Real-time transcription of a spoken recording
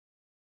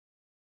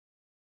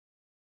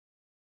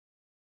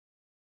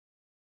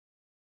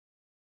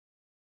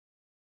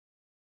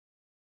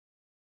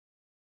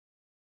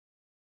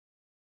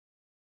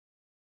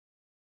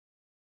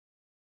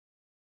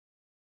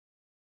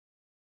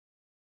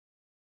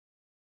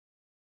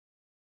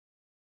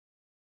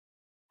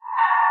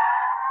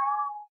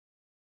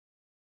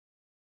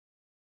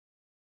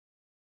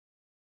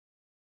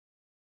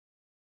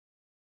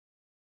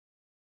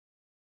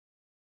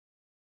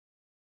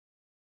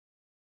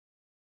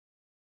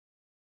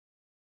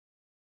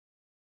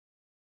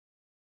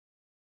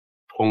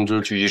通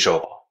知狙击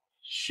手，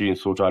迅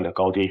速占领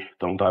高地，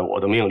等待我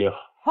的命令。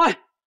嗨。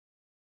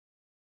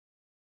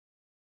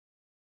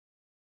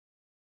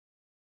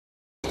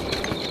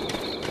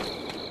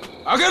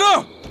 开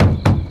了！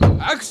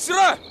开起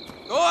来！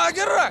都开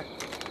起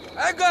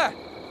来！开！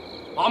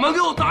把门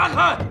给我打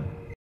开！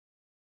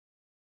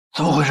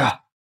怎么回事？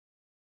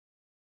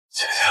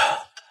姐姐，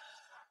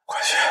快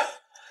去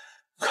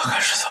看看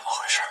是怎么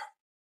回事。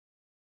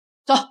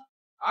走。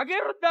开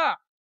了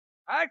的，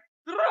开起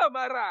来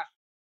嘛啦！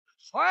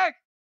快，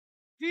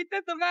记得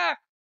等啊！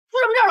出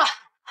什么事了？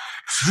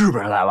日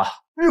本人来了！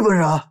日本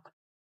人！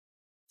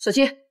小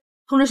七，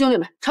通知兄弟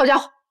们抄家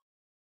伙。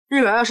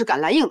日本人要是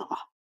敢来硬的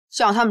话。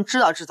 想让他们知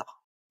道知道，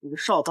你们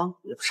少帮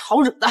也不是好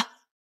惹的。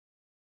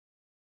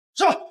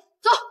是，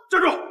走，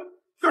站住！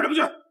干什么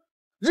去？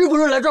日本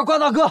人来这儿，关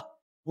大哥，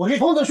我是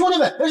童子兄弟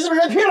们被日本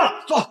人拼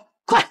了！走，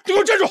快，给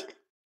我站住！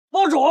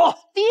帮主，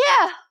爹，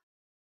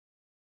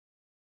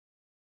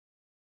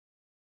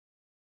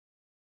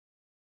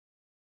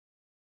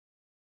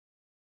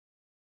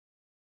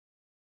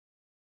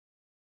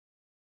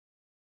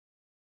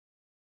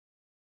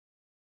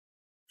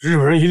日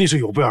本人一定是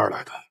有备而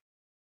来的，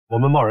我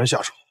们贸然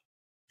下手。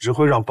 只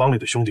会让帮里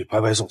的兄弟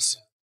白白送死。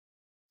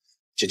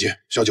姐姐、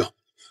小九，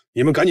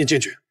你们赶紧进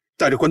去，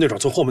带着关队长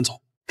从后门走，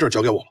这儿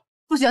交给我了。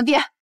不行，爹，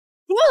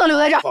你不能留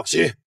在这儿。放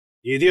心，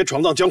你爹闯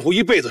荡江湖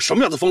一辈子，什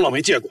么样的风浪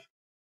没见过？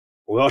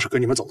我要是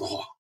跟你们走的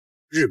话，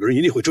日本人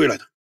一定会追来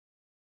的。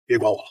别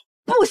管我了。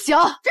不行，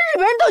这日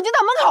本人都已经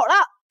到门口了。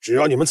只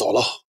要你们走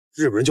了，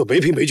日本人就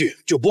没凭没据，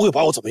就不会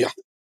把我怎么样。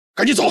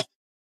赶紧走！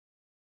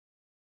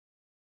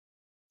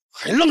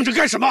还愣着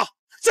干什么？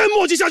再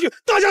磨叽下去，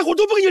大家伙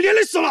都被你连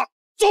累死了。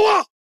走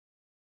啊！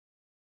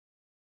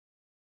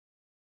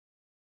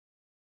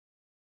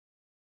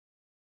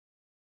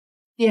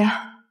 爹，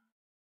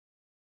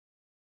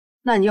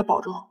那你要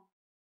保重。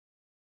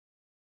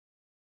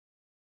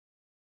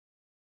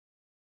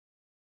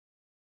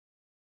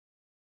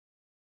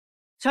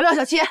小六、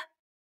小七，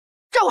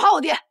照顾好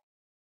我爹。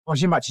放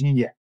心吧，青青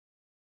姐。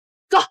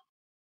走。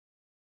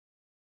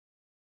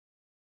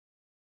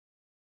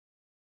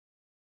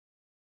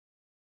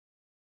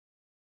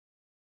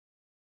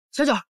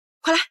小九，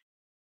快来，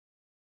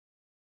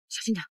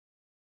小心点。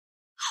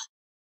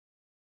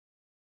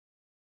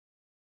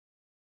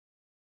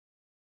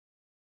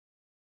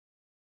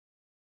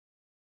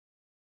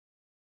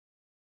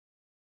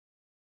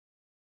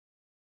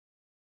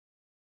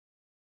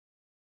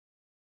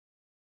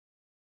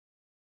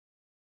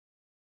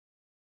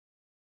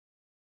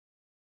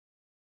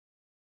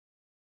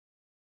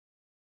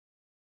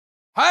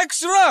 开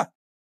始了，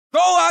都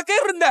开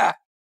了的。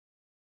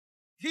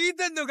听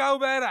得都搞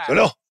白了。小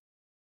六，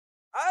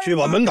去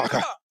把门打开，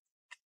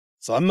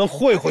咱们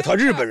会会他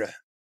日本人。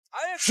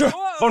是，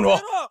帮主。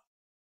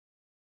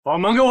把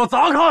门给我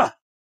砸开！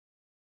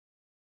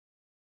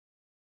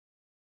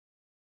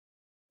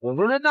我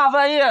说这大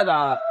半夜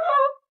的，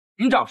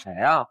你找谁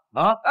啊？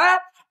啊？哎，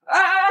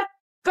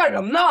干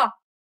什么呢？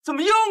怎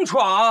么硬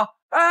闯啊？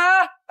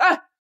哎，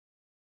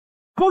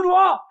帮主，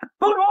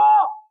帮主！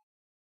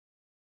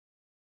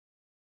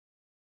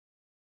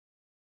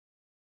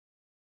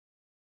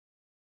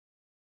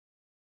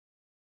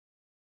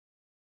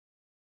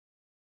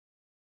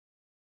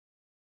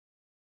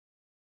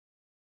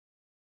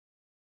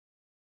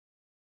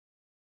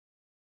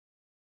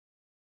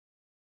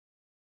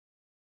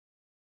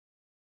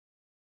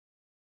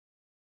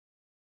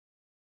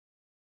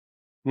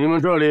你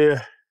们这里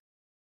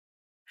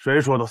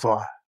谁说的算？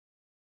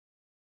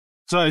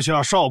在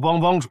下少帮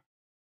帮主。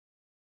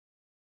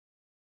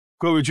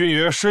各位军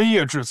爷深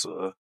夜至此，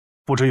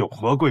不知有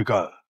何贵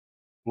干？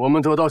我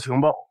们得到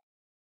情报，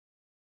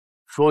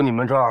说你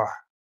们这儿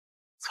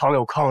藏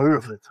有抗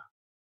日分子。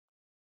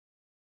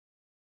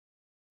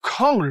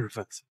抗日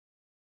分子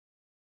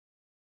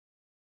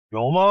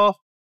有吗？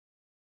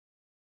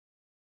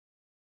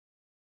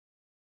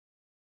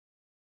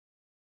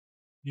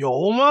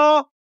有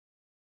吗？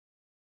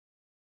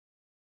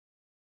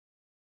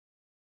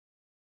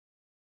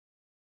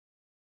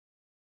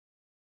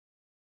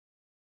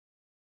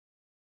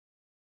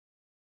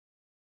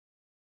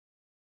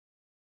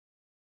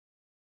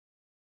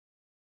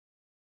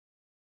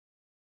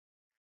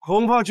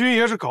恐怕军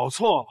爷是搞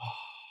错了，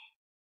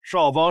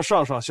少帮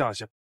上上下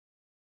下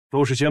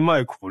都是些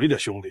卖苦力的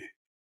兄弟，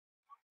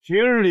平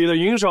日里的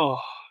营生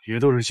也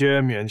都是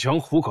些勉强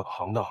糊口的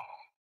行当，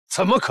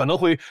怎么可能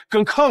会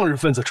跟抗日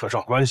分子扯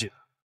上关系呢？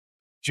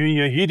军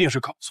爷一定是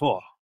搞错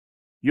了。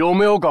有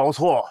没有搞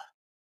错？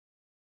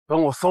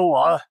等我搜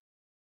完，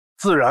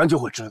自然就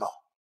会知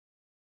道。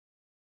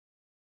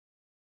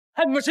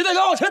哎，你们谁再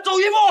敢往前走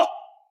一步？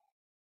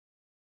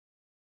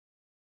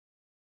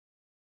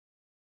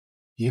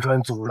你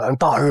敢阻拦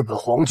大日本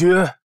皇军？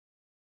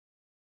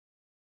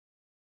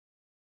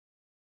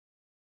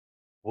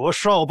我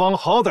少帮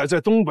好歹在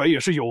东北也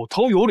是有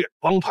头有脸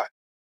帮派，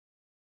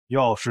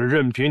要是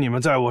任凭你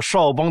们在我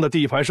少帮的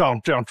地盘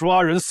上这样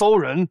抓人搜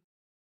人，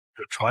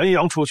这传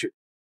扬出去，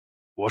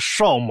我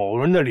邵某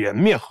人的脸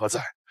面何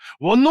在？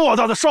我偌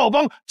大的少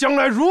帮将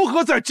来如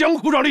何在江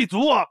湖上立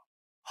足啊？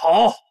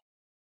好，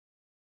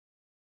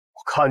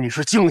我看你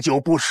是敬酒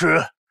不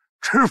吃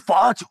吃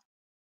罚酒。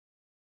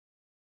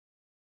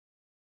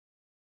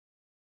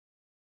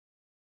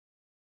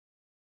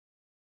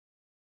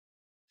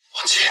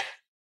王七，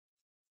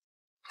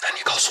那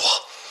你告诉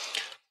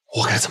我，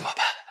我该怎么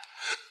办？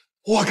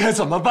我该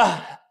怎么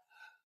办？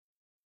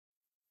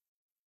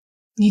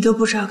你都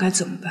不知道该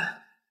怎么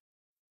办，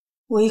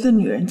我一个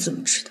女人怎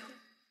么知道？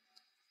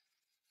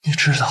你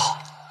知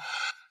道，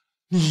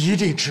你一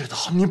定知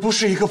道，你不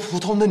是一个普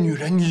通的女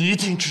人，你一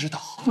定知道。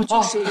我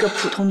就是一个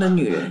普通的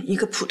女人，一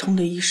个普通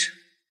的医生。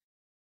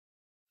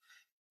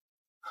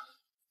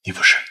你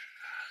不是，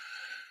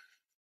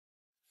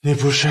你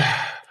不是，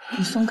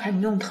你松开，你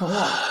弄疼我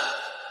了。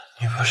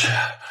你不是，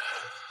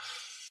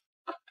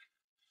你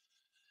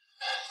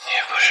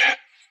不是，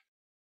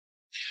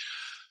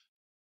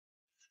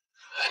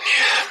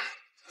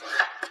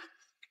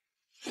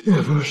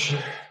你不是。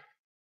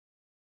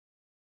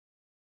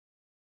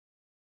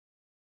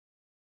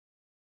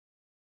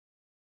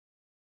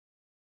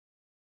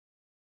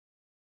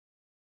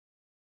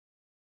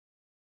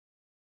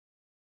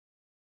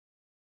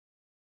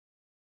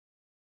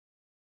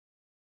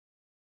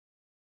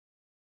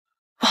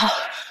不好，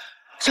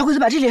小鬼子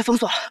把这里也封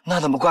锁了。那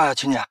怎么办啊，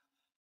亲家？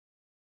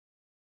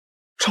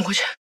冲过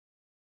去！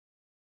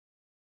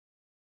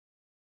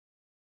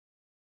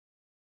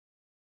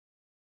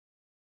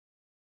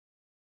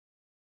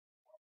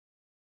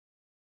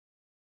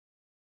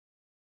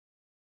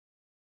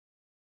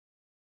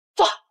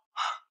走，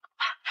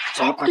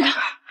走，快点，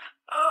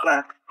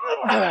来。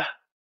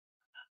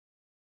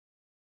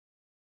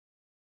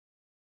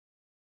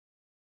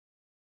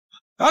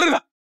誰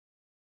だ？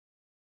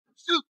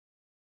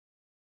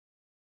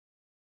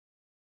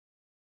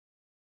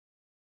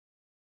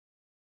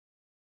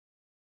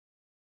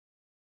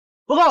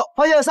报告，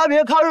发现3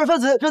名抗日分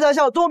子正在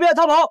向东边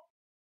逃跑。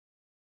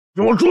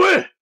给我追！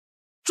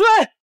追！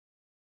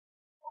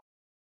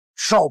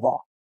少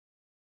帮，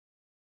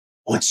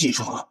我记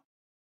住了。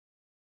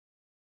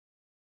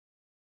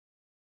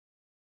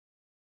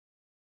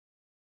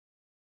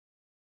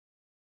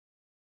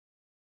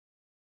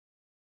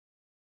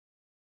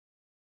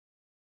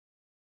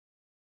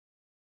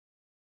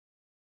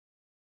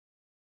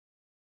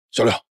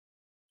小廖，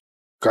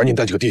赶紧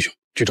带几个弟兄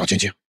去找青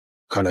青，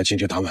看来青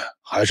青他们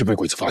还是被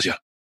鬼子发现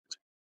了。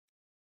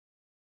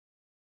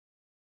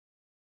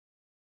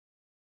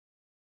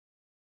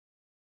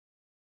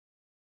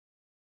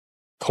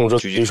通知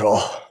狙击手，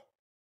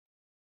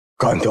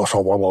干掉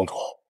少帮帮主。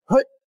嘿，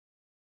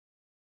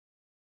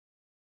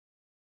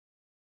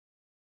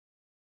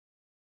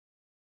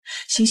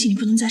醒醒，你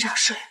不能在这儿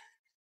睡。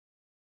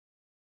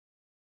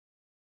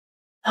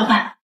老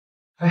板，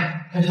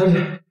哎，小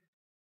姐，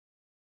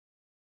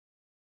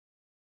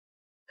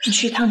你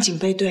去一趟警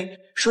备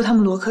队，说他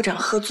们罗科长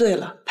喝醉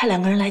了，派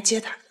2个人来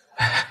接他。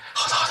哎，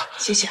好的好的，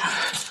谢谢啊。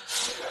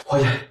花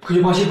姐，快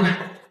去报信，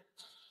快！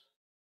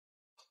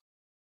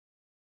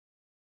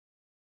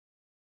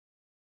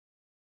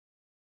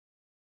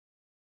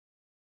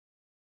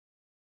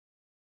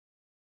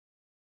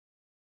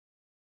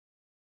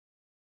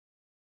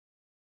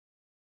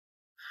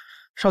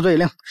上队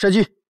领射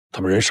击。他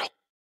们人少，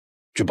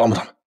去帮帮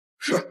他们。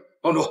是，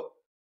帮主，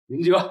你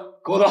们几个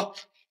跟我走。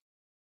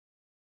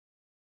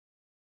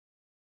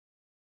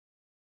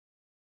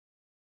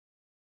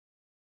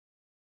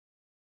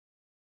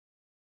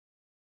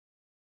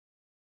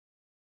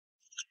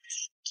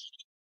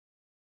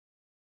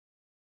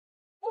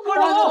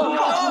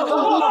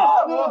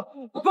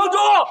帮主！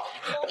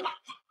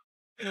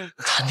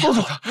他娘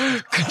的，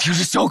肯定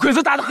是小鬼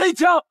子打的黑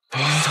枪！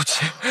小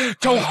七，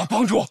照顾好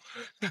帮主，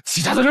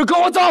其他的人跟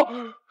我走，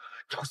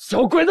找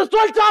小鬼子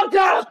算账去！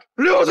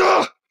六子，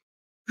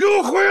给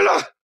我回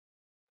来！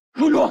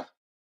帮主，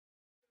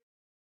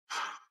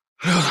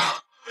六子，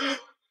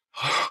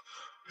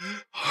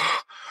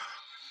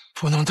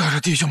不能带着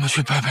弟兄们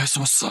去白白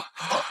送死，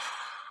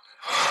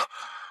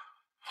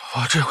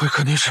我这回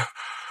肯定是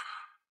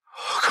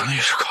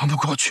扛不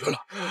过去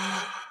了。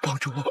帮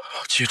主，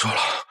记住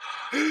了，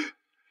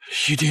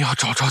一定要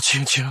找着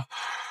青青。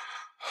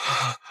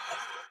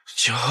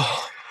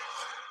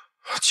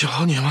今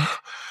后你们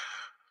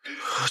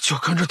就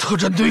跟着特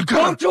战队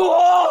干。帮主，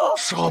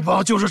少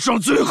帮就是剩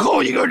最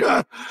后一个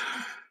人，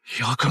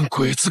要跟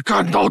鬼子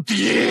干到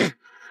底。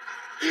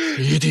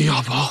一定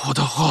要把我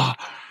的话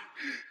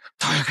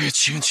带给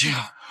青青，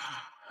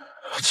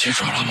记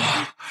住了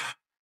吗？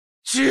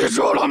记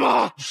住了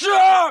吗？是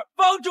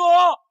帮主，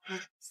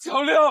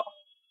小六，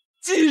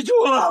记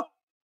住了。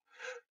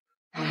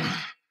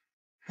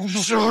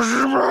小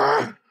日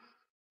本，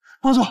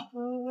帮主，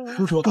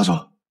帮主，帮主。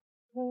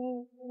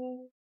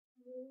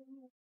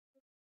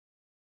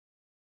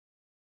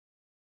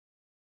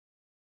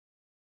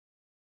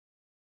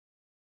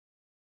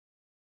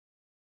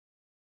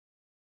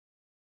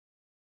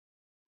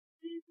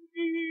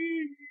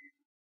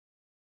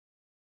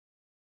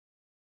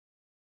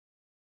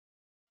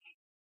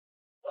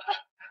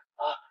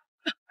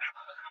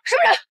什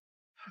么人？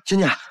亲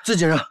家，自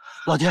己人。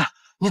老爹，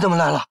你怎么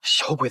来了？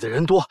小鬼子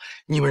人多，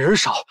你们人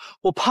少，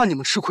我怕你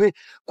们吃亏，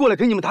过来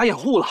给你们打掩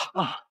护了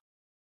啊。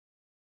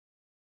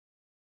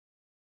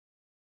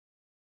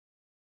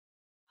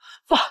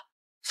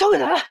小鬼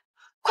来了，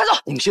快走！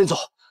你们先走，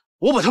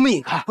我把他们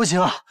引开。不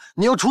行啊，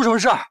你要出什么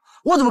事儿，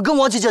我怎么跟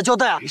王姐姐交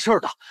代啊？没事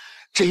的，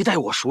这一带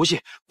我熟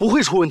悉，不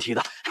会出问题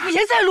的。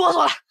别再啰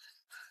嗦了，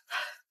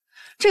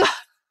这个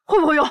会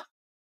不会用？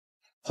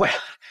会，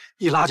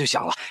一拉就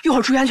响了。一会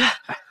儿注意安全。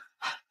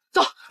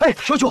走。哎，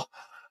小九，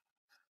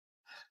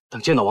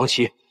等见到王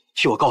琦，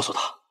替我告诉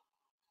他，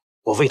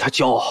我为他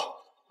骄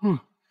傲。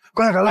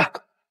快点来！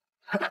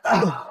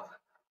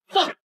走。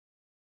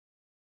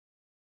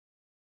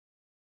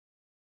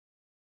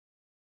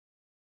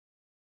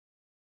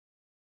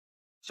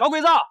小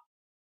鬼子，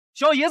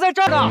小爷在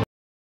这儿呢。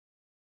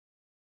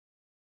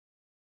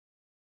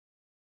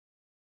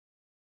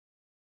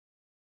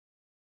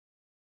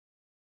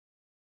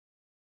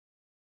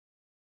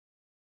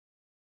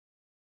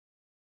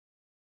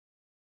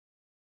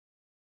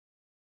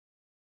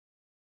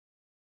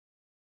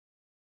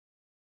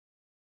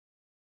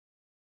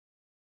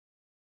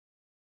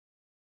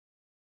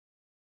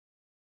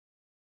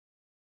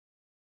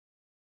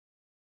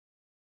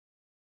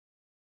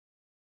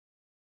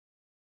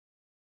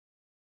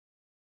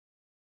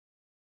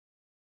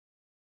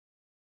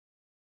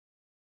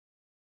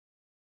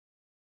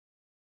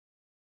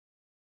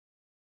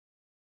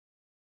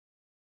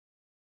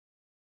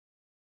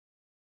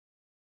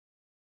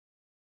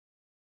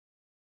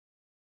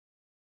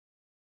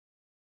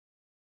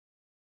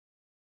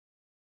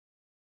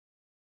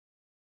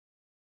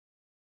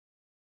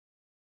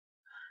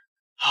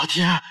老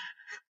天，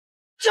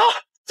走。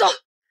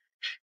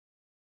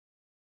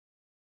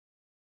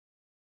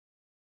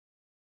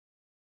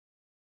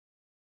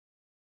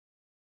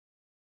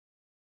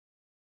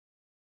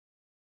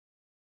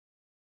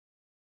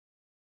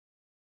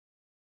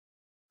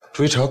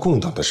追查共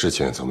党的事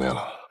情怎么样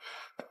了？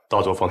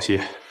道总放心，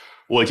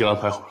我已经安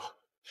排好了。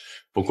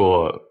不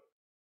过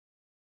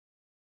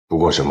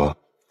什么？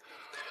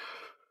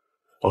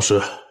老师，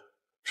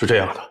是这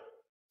样的，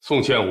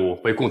宋建武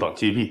被共党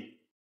击毙，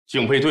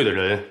警备队的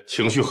人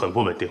情绪很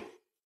不稳定，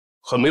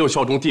很没有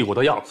效忠帝国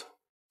的样子，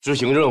执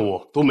行任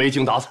务都没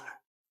精打采，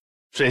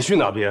审讯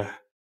那边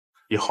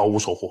也毫无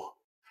收获。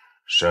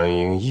山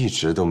鹰一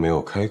直都没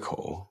有开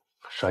口。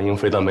山鹰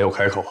非但没有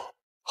开口，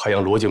还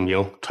让罗景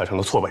明产生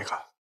了挫败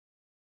感。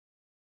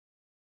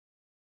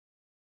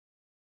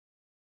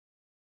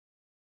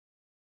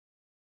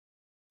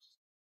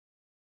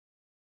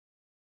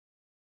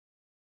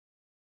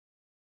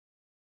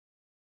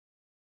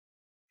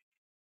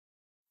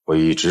我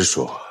一直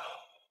说，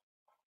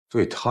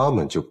对他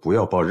们就不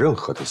要抱任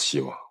何的希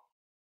望。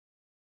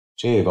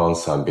这帮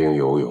散兵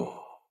游勇，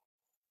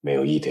没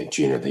有一点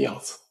军人的样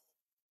子。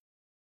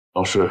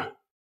老师，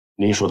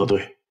您说的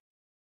对。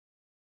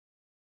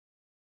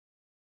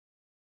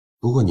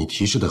不过你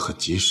提示的很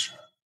及时，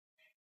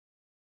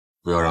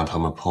不要让他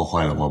们破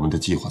坏了我们的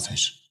计划才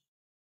是。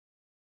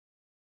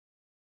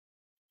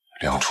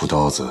亮出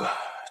刀子，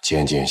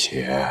见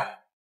血，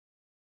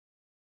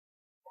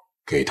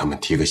给他们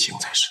提个醒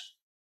才是。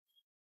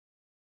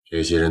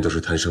这些人都是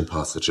贪生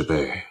怕死之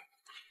辈，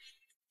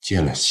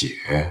见了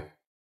血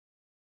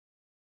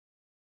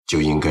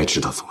就应该知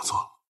道怎么做。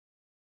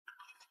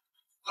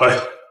嗨，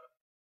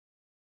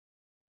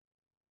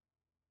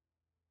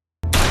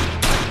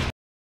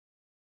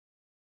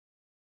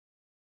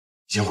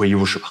先回医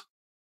务室吧。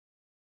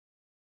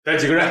带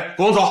几个人，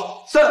不用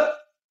走。是。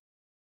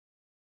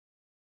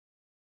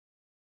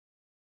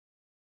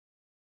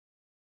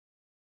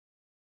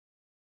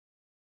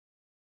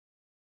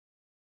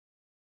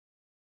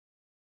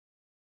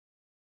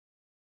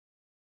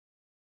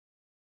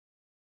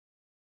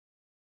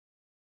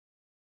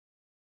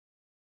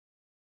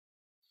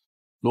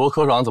罗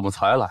科长怎么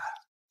才来？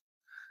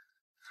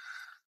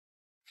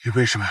你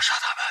为什么要杀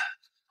他们？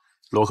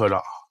罗科长，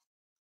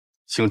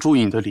请注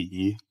意你的礼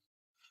仪。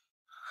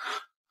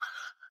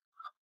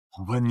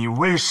我问你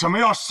为什么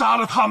要杀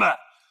了他们？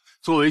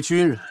作为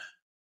军人，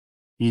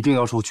一定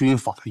要受军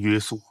法的约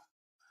束。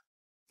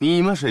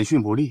你们审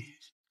讯不力，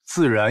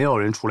自然要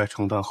人出来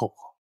承担后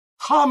果。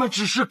他们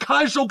只是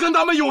看守，跟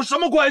他们有什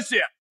么关系？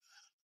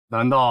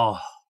难道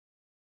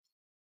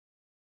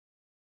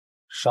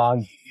杀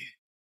你？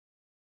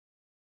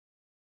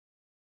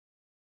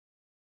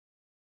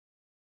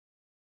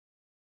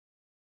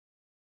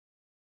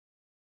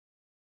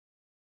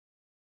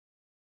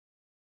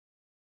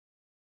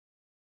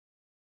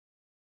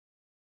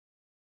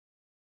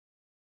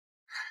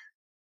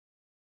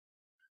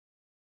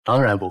当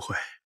然不会，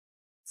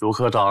罗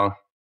科长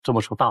这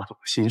么受大总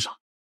的欣赏。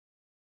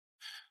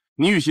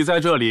你与其在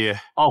这里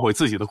懊悔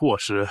自己的过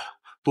失，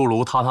不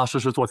如踏踏实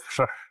实做点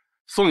事儿。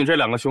送你这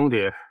2个兄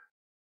弟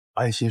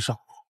安心上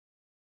路。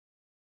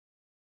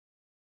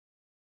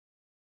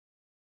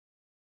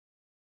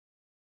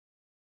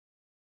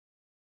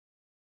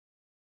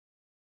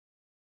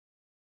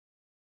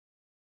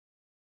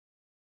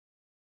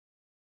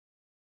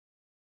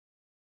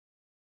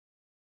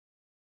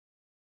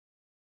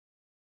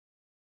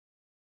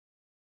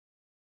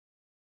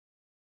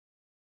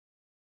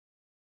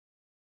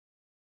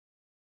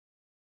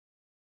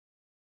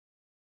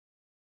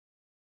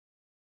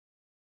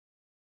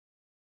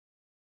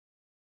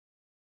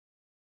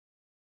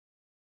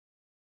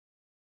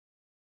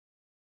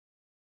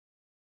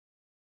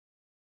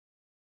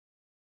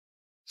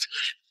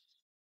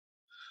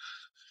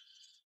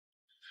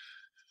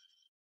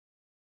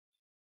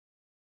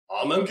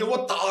把门给我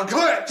打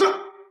开！是。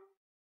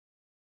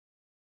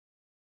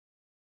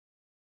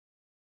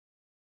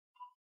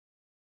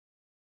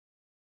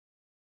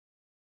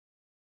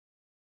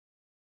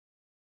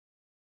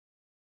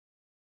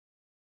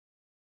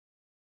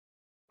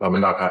把门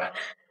打开！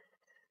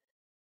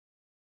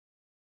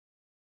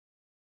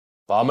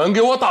把门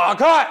给我打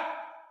开！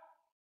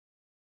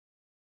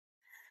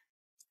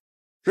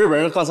日本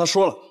人刚才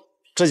说了，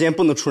之前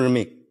不能出人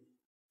命，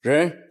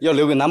人要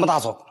留给南部大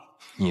佐。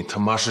你他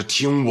妈是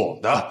听我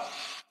的，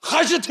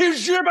还是听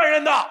日本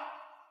人的？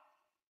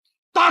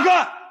打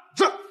开！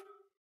是。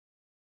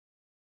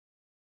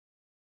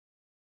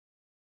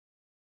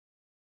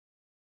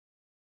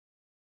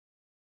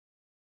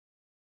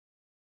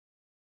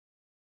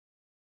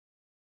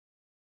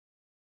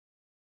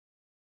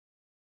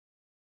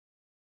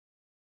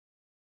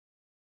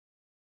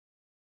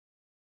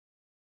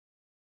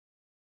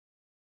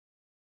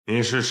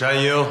你是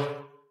山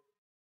鹰？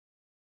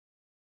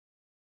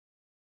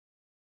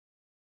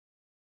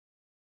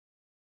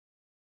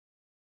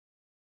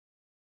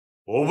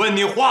我问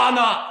你话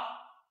呢？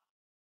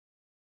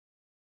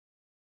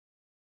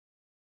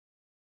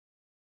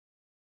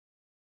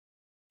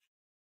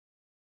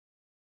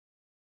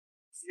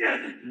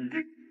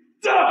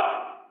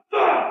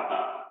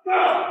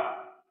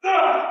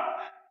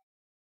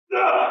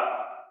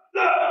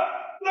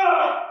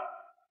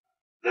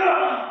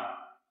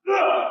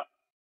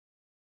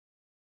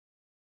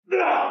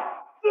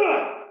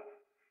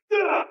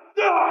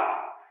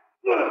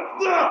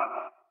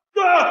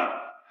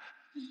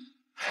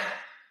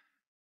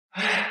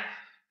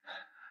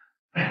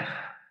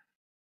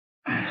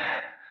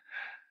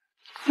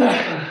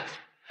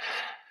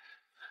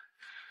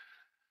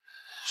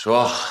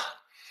说，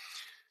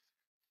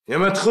你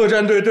们特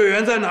战队队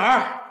员在哪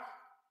儿？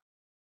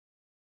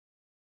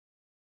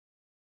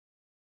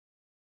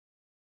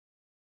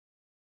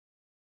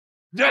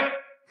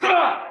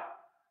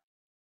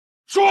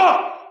说，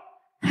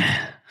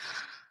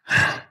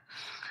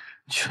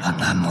去了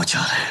南木家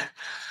来，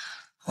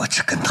我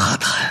只跟他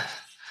谈。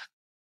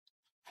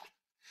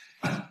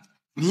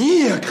你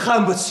也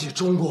看不起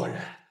中国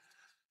人，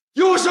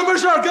有什么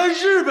事儿跟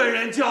日本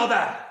人交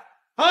代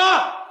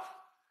啊？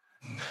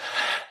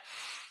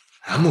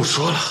南木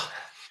说了，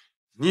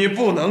你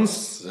不能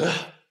死。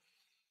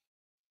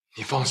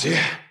你放心，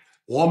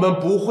我们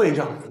不会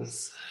让你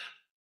死。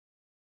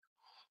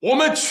我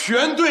们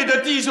全队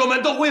的弟兄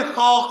们都会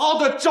好好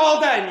的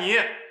招待你，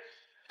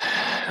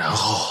然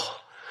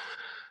后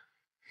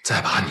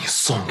再把你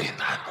送给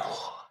南木。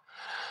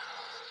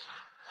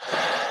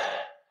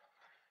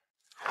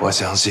我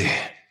相信，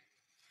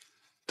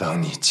当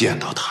你见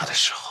到他的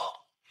时候，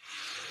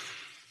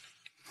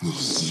你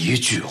一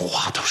句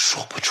话都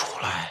说不出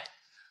来。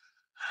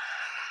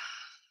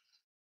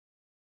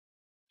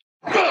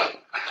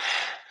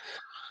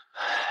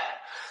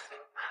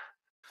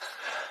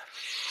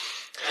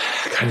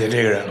看见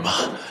这个人了吗？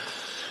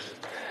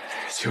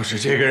就是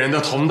这个人的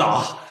同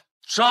党，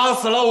杀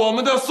死了我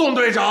们的宋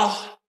队长，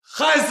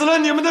害死了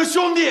你们的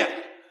兄弟。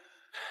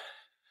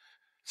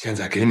现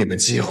在给你们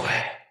机会，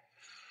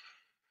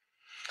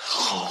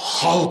好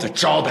好的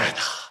招待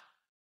他。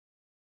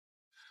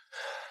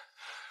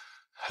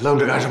愣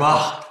着干什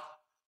么？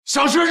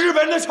想吃日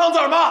本人的枪子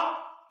吗？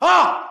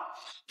啊！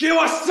给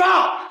我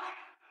上！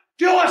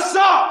给我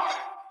上！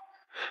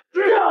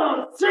这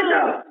样，这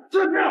样，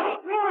这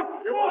样！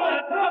给我狠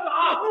狠的打！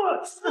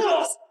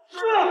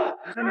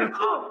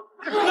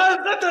狠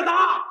狠的打！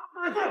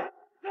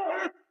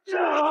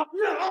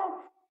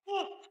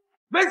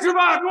没吃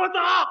饭，给我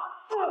打！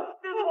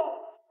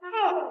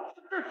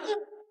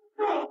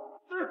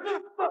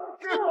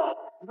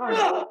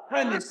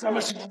看你什么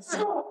时候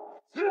死！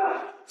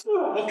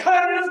我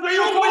看你死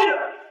有多硬！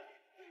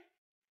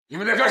你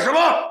们在干什么？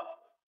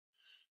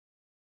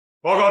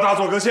报告大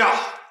佐阁下，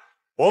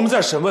我们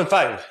在审问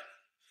犯人。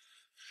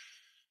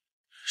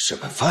审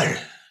问犯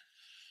人？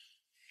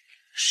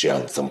谁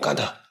让你这么干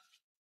的？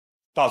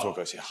大佐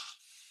阁下，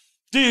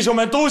弟兄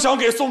们都想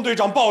给宋队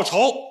长报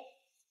仇，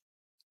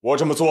我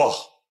这么做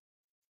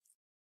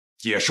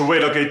也是为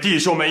了给弟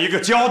兄们一个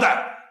交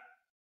代。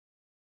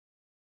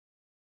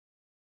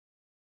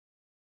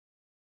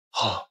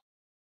好，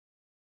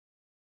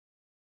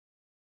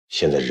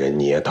现在人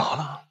你也打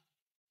了，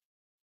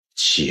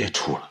气也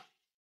出了，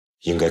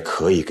应该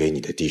可以给你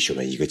的弟兄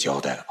们一个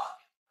交代了吧？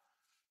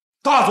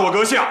大佐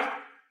阁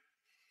下，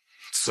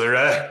此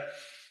人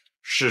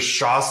是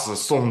杀死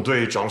宋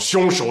队长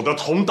凶手的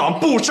同党，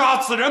不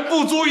杀此人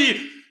不足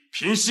以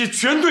平息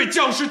全队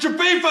将士之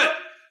悲愤，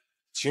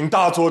请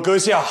大佐阁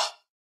下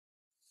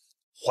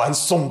还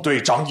宋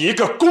队长一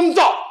个公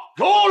道。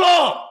够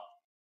了！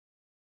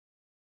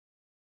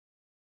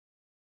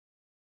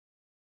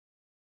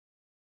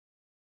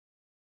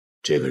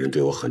这个人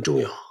对我很重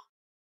要，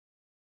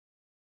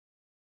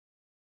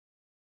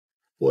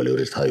我留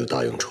着他有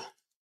大用处，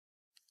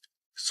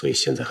所以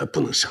现在还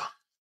不能杀。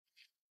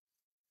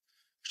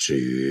至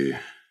于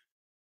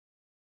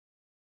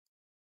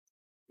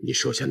你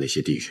手下那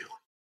些弟兄，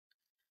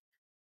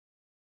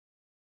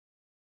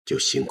就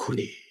辛苦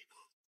你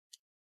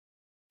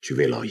去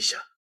慰劳一下，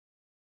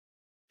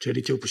这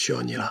里就不需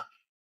要你了。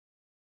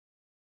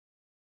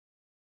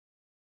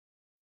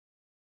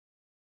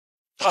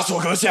大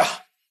佐阁下，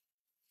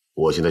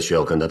我现在需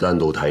要跟他单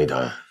独谈一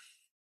谈，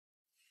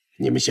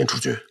你们先出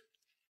去。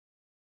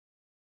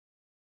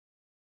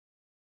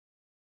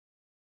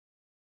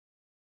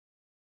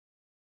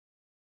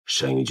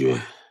单义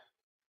军，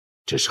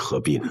这是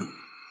何必呢？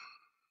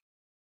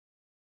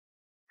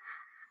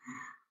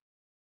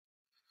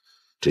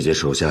这些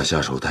手下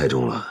下手太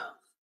重了，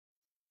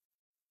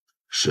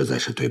实在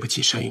是对不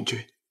起单义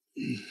军。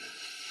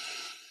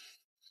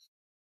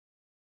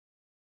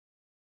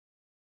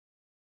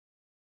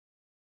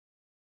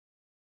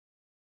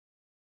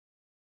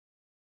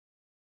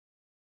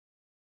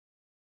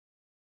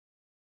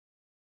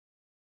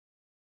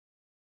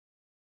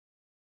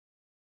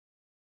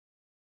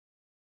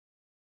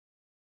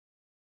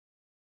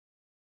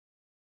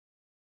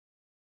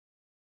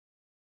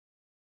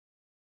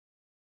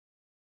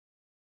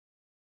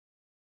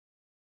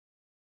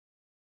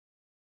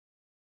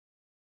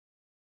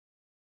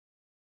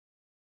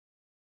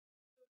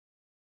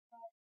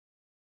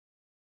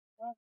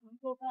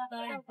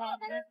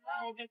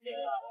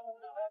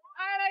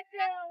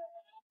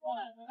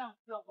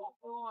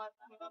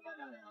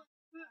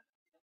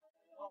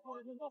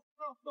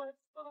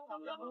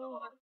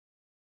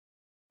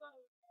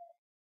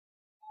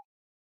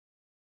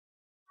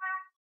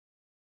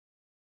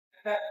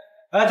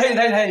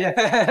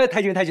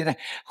太君，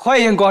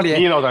欢迎光临。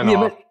妮娜在哪？你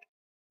们，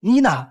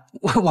妮娜，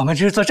我们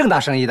这是做正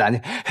大生意的呢。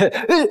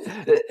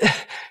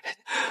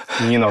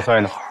妮娜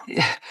在哪儿？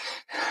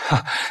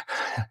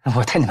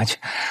我带你们去。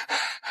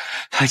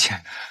太君，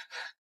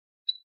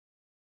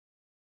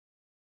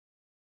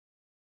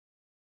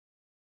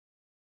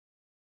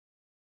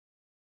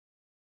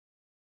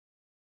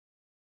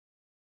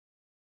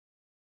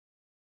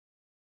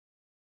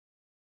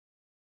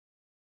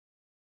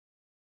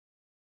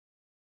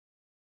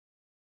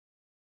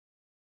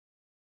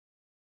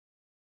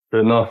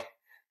人呢？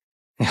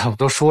我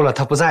都说了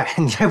他不在，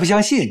你还不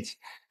相信？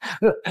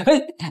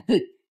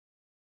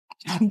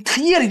他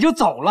夜里就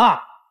走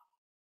了。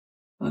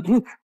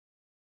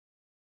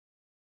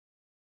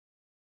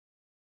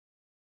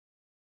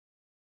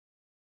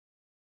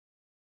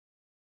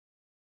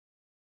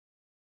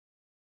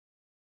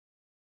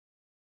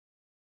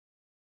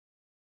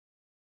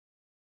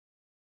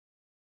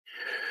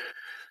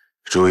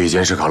注意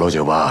监视卡罗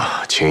酒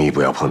吧，轻易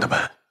不要碰他们。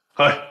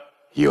嗨，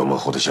一有幕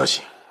后的消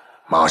息，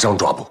马上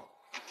抓捕。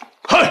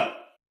嗨。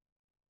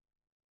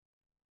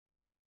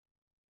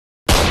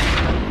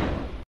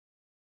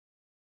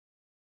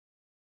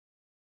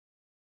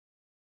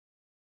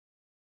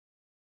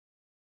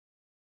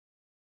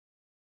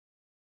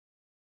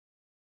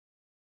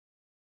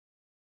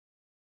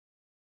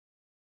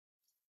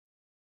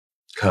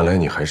看来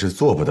你还是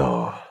做不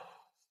到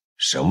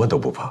什么都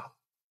不怕。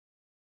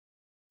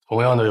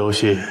同样的游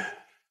戏，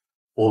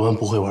我们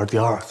不会玩第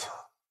二次。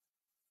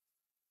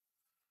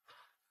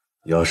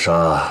要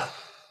杀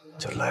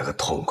就来个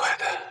痛快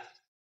的。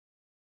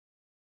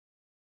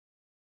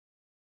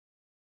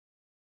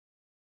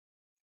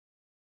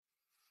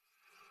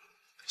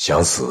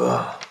想死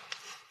啊，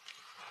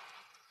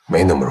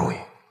没那么容易。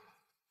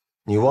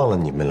你忘了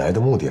你们来的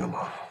目的了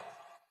吗？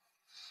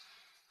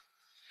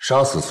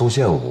杀死宋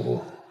宪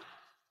武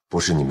不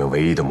是你们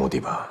唯一的目的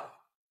吧？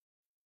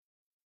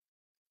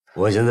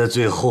我现在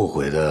最后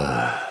悔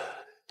的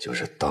就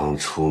是当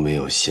初没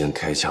有先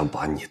开枪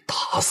把你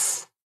打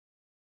死。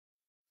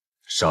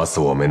杀死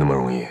我没那么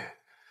容易，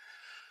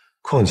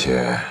况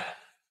且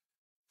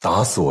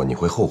打死我你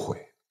会后悔。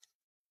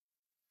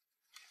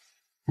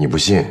你不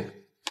信？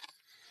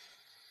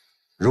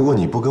如果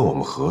你不跟我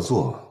们合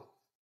作，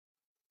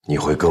你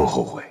会更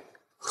后悔。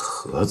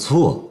合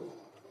作？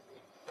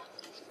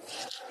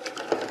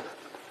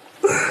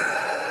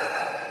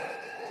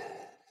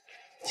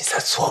你在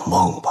做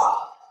梦吧？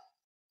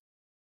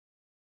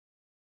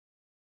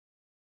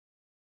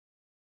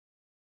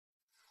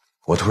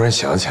我突然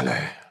想起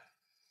来，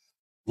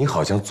你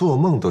好像做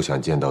梦都想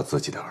见到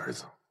自己的儿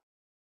子。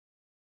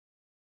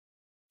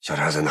小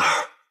天在哪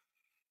儿？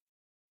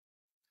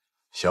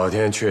小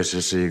天确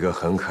实是一个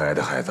很可爱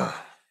的孩子，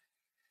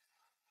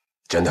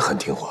真的很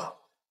听话。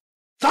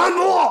站住！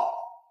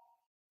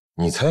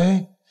你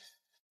猜，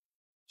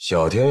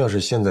小天要是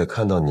现在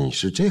看到你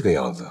是这个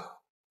样子，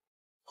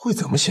会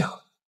怎么想？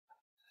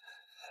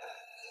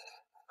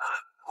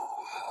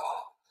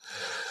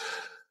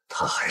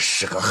他还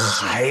是个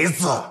孩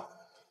子，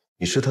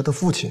你是他的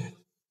父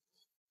亲，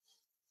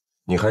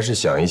你还是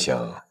想一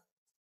想，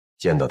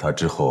见到他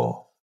之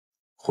后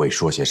会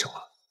说些什么。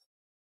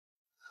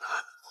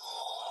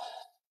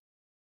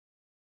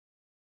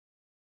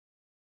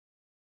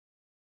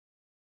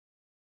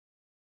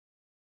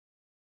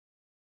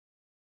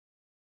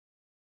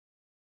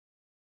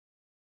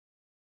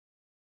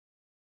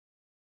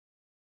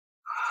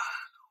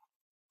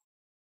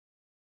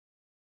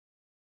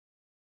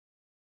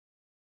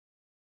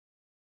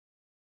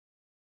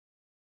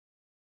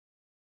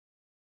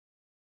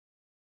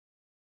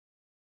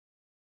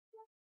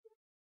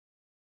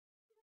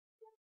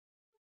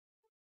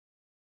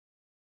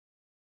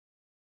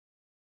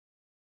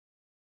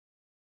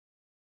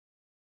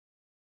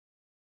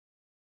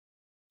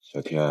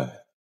小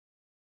天，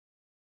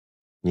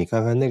你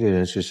看看那个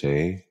人是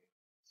谁？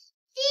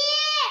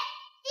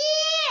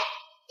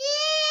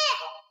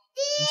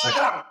水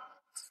蛋，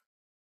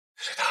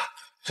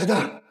水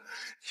蛋，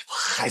你把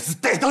孩子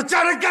带到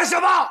家来干什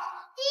么？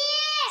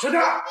水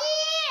蛋，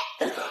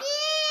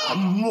阿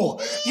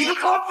木，你个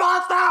王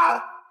八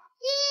蛋！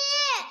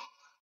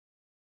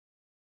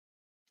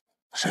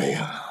谁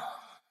呀？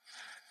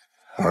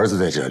儿子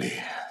在这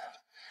里，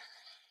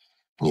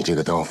你这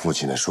个当父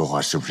亲的说话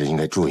是不是应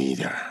该注意一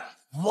点？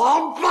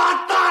王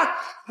八蛋！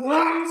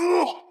阿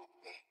木，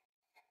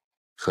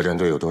特战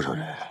队有多少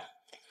人？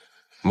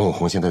孟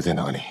红现在在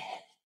哪里？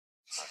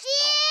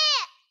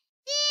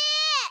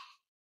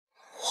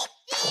我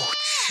不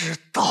知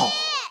道。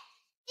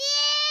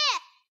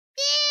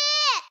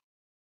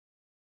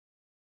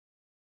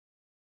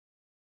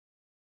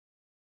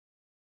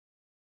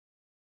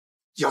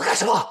要干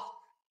什么？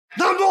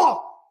南木，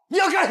你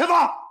要干什么？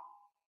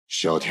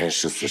小天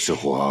是死是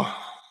活，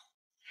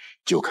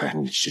就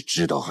看你是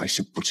知道还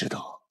是不知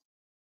道。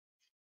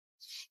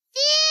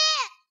爹，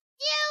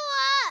我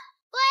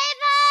回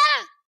吧。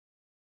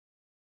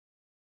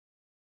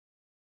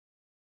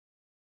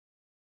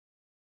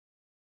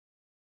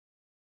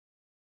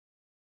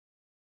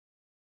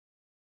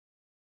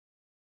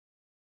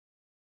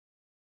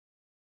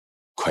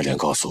快点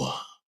告诉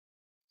我，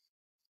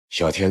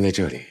小天在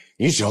这里，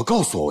你只要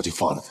告诉我，我就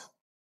放了他。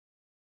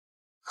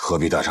何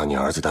必搭上你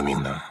儿子的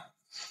命呢？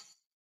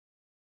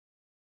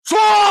说！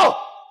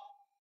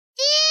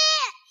爹，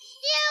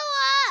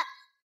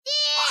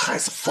把孩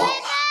子放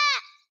了！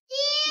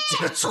你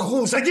这个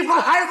畜生，你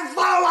把孩子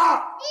放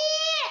了！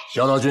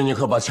小岛君，你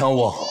可把枪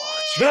握好，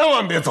千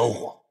万别走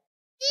火。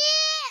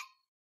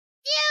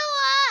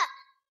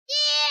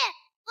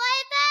回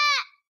吧。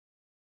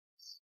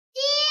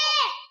爹，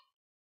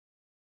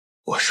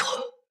我说。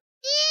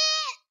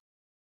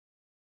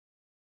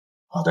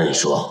好的，你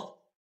说。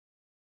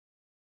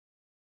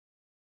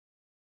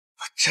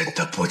我真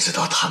的不知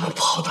道他们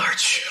跑哪儿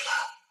去了。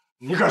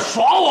你敢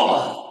耍我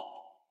吗？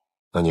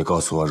那你告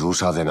诉我，如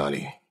沙在哪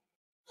里？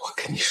我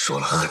跟你说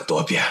了很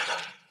多遍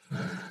了，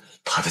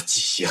他的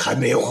记忆还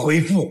没有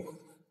恢复。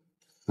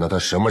那他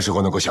什么时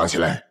候能够想起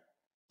来？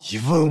你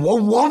问我，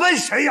我问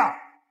谁呀？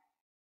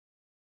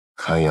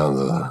看样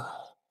子，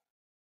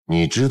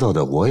你知道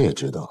的我也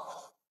知道，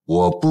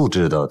我不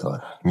知道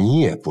的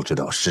你也不知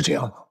道，是这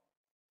样吗？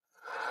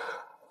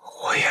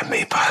我也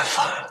没办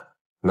法。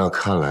那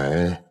看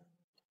来，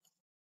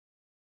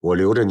我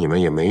留着你们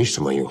也没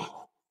什么用。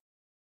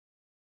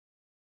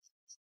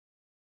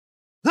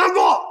南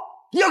木，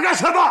你要干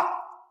什么？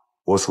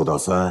我数到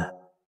3，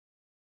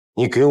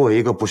你给我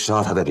一个不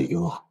杀他的理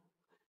由。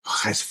把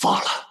孩子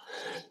放了，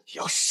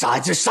要杀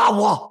就杀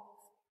我。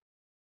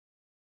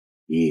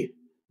1，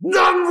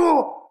南木。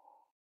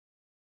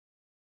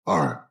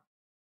2，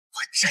我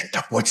真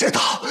的不知道，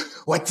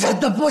我真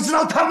的不知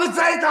道他们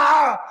在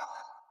哪儿。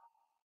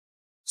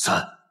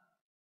3，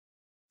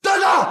等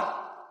等。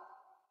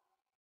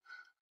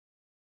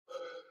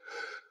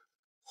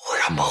我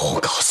让孟红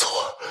告诉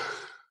我。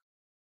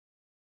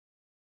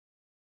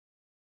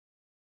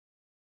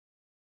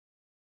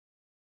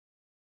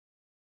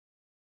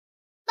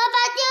爸爸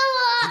救我！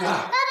爸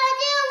爸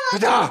救我！快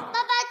点！爸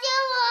爸救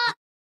我！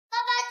爸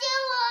爸救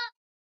我！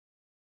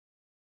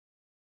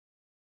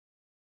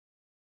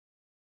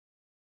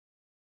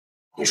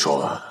你说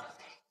吧，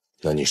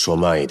那你说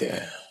慢一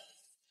点，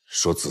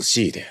说仔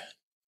细一点。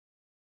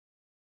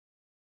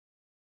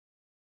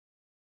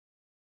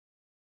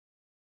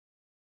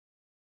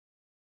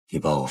你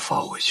把我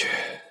放回去，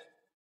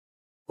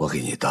我给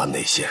你打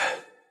内线。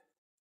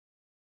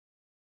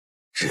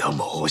只要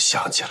孟红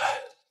想起来，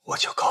我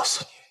就告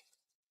诉你。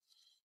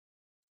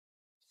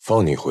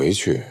放你回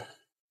去，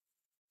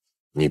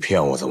你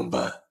骗我怎么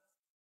办？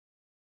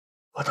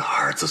我的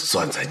儿子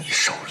攥在你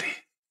手里，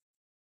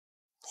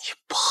你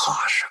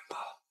怕什么？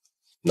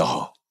那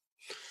好，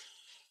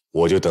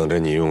我就等着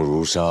你用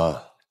如沙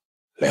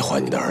来还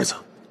你的儿子。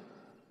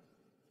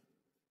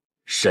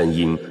山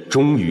鹰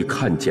终于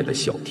看见了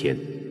小天，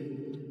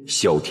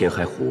小天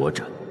还活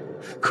着，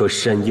可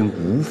山鹰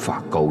无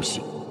法高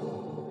兴。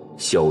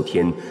小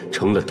天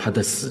成了他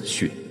的死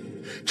穴，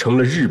成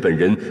了日本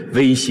人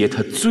威胁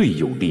他最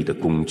有力的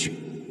工具，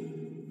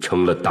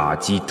成了打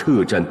击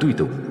特战队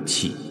的武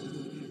器。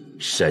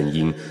山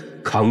鹰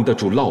扛得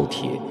住烙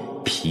铁、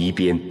皮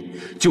鞭，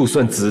就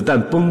算子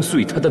弹崩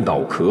碎他的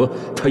脑壳，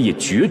他也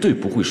绝对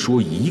不会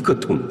说一个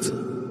痛字。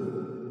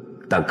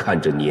但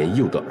看着年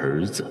幼的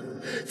儿子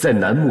在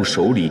楠木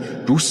手里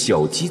如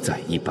小鸡仔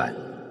一般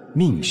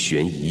命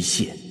悬一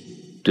线，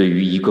对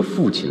于一个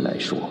父亲来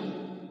说，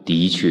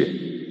的确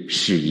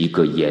是一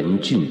个严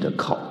峻的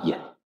考验。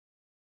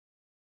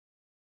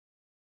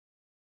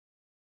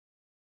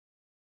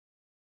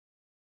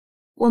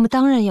我们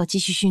当然要继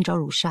续寻找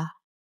乳沙，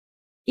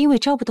因为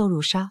找不到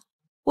乳沙，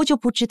我就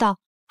不知道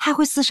还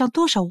会死上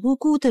多少无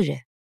辜的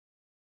人。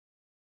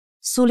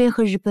苏联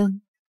和日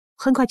本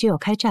很快就要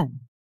开战了，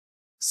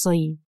所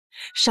以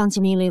上级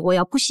命令我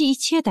要不惜一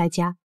切代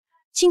价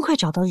尽快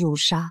找到乳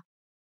沙。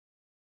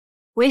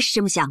我也是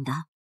这么想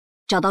的，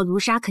找到如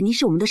沙肯定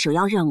是我们的首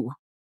要任务。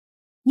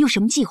你有什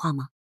么计划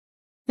吗？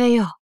没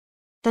有，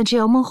但只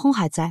要孟红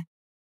还在，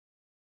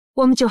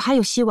我们就还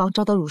有希望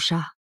找到如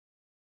沙。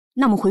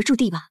那我们回驻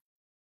地吧。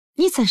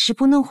你暂时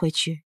不能回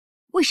去。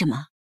为什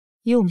么？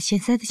以我们现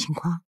在的情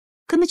况，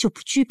根本就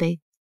不具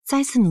备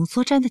再次能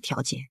作战的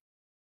条件。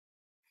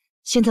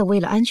现在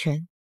为了安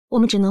全，我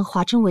们只能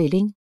化整为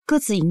零，各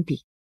自隐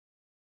蔽。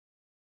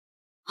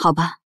好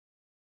吧。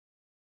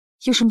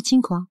有什么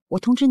情况，我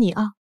通知你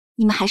啊。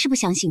你们还是不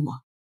相信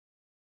我？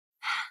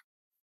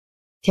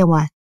天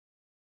晚，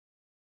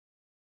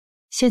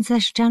现在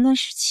是战乱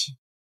时期，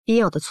必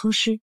要的措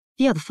施、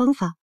必要的方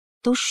法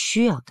都是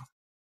需要的。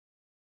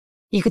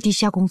一个地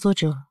下工作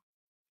者，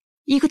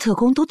一个特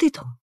工都得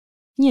懂，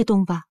你也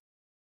懂吧？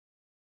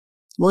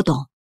我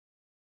懂。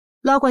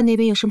老管那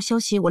边有什么消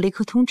息，我立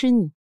刻通知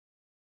你。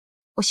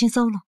我先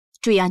走了，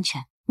注意安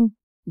全。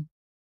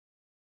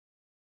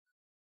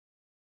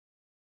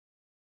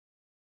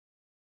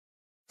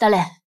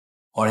誰？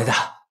俺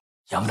だ、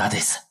山田で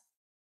す。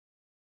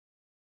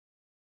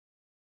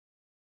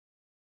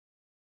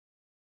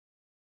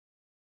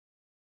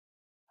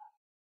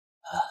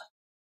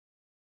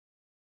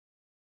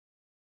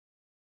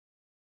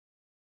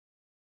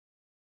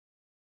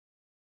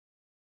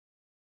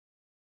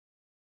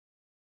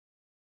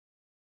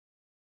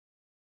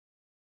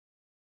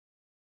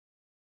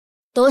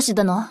どうし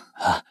たの？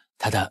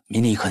ただ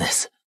見に行くで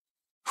す。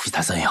藤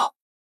田さんよ、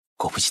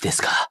ご無事で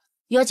すか？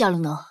よちゃ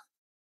るの？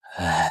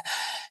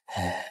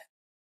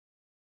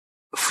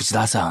藤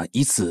田さん、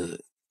い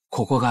つ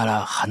ここか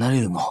ら離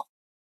れるの？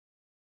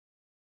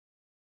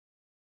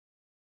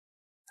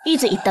い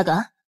つ行った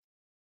か？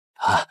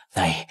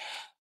ない。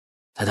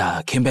た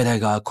だ、憲兵隊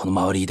がこの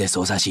周りで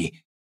捜査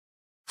し、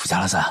藤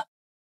原さん、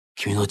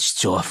君の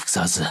父親は複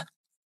雑。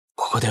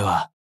ここで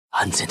は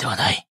安全では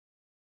ない。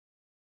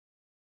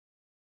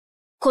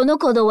この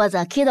ことわ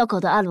ざ聞いたこ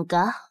とある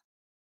か？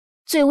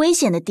最危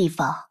险的地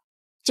方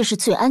就是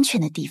最安全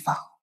的地方。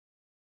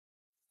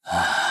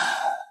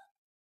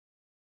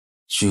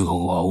中国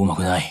語はうま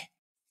くない。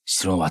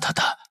失論はた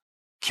だ、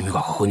君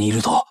がここにい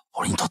ると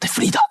俺にとって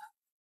不利だ。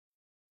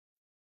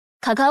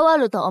関わ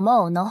ると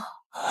思うの？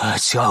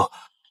違う。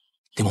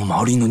でも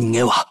周りの人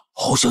間は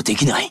保証で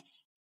きない。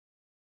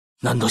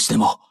何として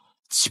も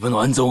自分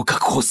の安全を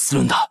確保す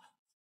るんだ。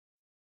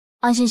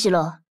安心し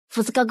ろ。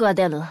2日後は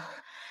出る。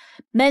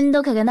面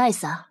倒かけない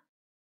さ。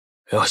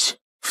よ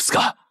し、2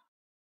日。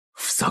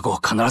2日後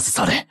必ず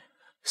され。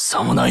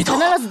さもないと。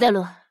必ず出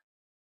る。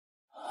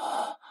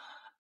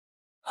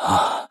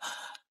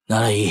な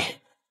らいい。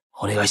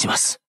お願いしま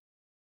す。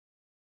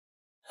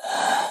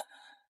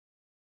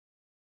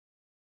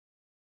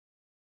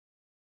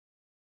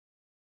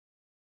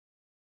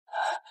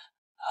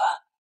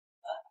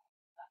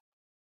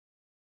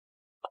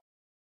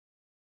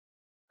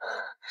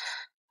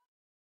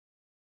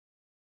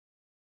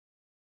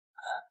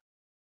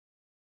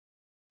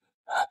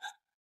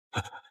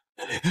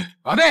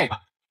待て！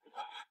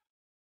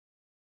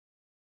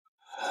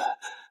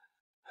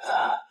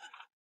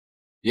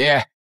い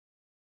え、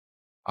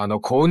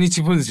抗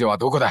日分子は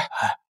どこだ？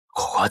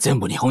ここは全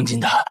部日本人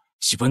だ。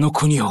自分の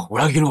国を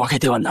裏切るわけ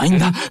ではないん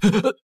だ。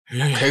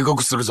警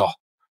告するぞ。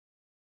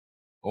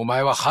お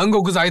前は反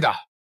国罪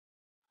だ。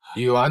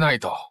言わない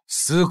と、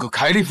すぐ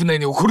帰り船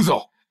に送る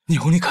ぞ。日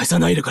本に返さ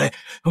ないでくれ。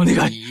お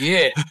願い。いい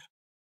え。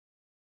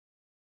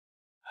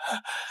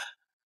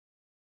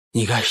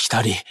2が1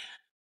人、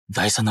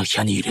第3の部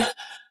屋にいる。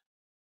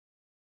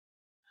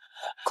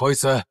こい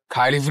つ、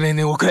帰り船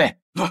に送れ。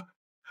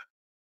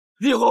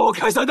日本を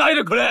返さない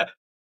でくれ。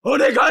お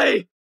願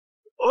い。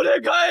お願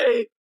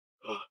い。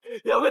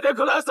やめて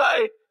くださ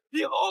い。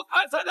日本を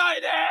返さな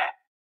いで。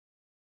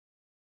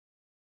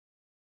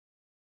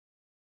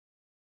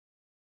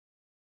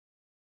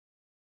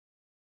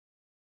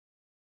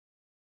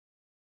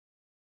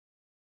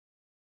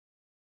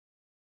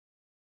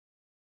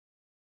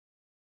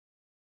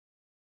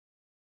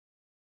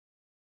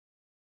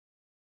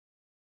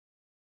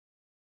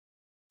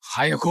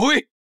早く来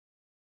い。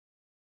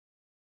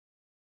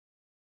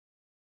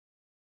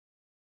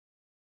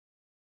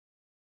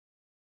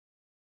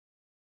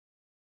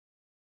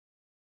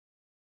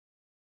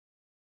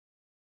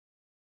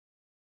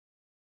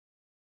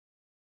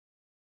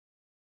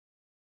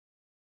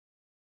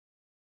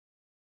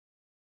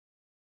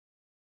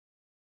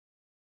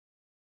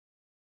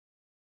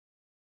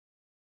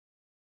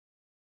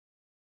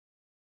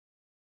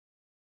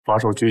把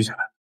手举起来！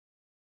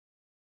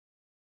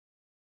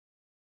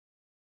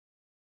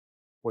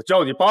我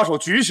叫你把手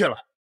举起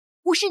来！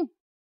我是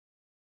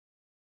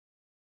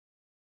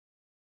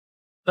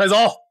带走！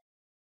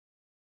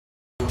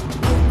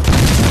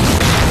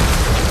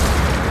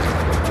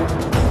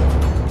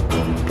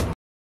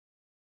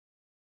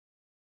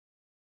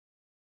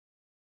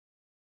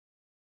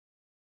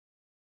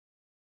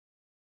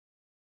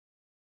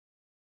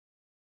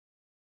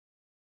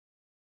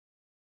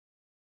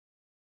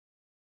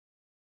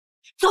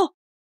走！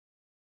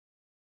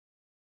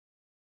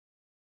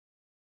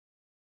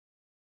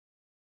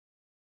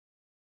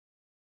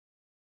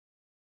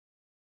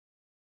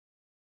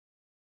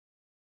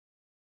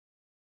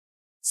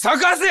探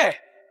せ！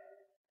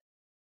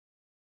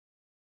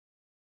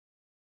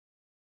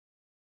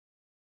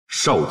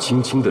邵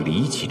青青的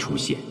离奇出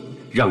现，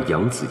让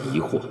杨子疑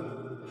惑，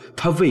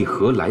他为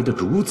何来得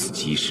如此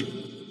及时？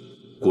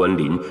关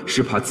林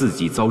是怕自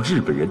己遭日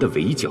本人的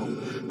围剿，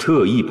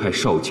特意派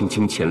邵青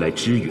青前来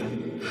支援，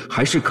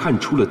还是看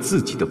出了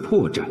自己的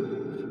破绽，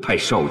派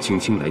邵青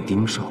青来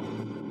盯梢？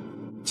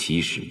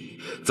其实，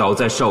早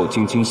在邵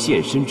青青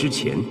现身之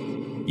前，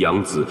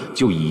杨子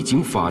就已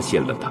经发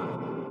现了他，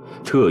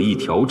特意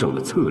调整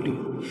了策略，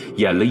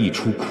演了一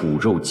出苦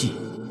肉计。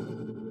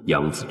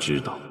杨子知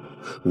道，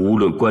无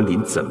论关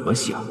林怎么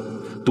想，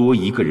多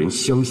一个人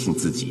相信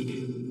自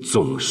己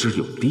总是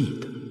有利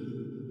的。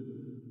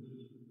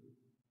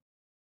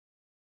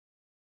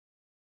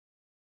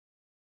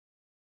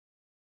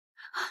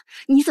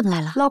你怎么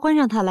来了？老关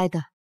让他来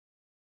的。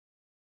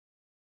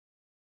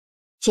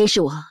监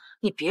视我。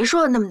你别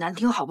说的那么难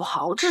听好不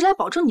好？我这是来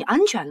保证你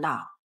安全的。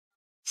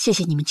谢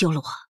谢你们救了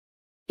我，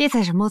别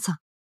在这磨蹭，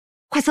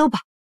快走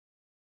吧。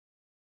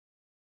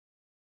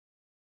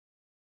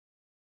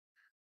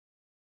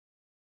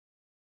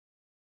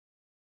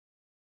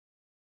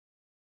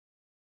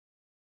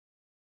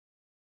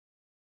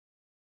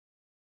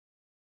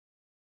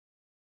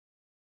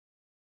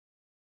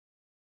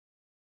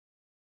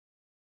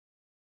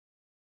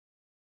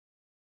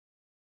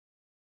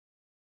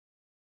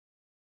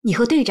你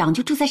和队长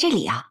就住在这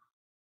里啊？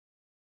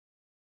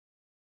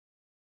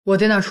我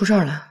爹那儿出事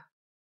了，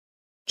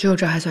只有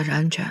这还算是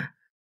安全，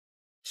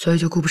所以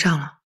就顾不上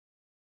了。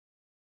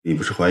你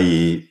不是怀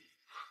疑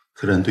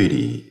特战队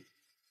里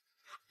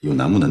有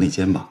楠木的内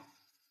奸吧？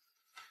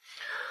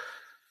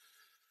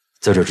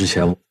在这之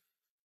前，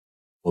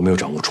我没有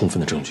掌握充分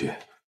的证据。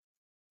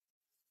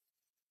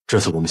这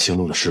次我们行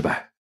动的失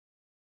败，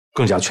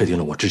更加确定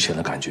了我之前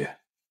的感觉：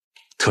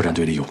特战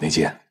队里有内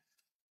奸。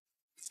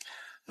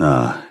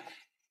那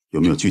有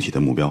没有具体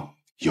的目标？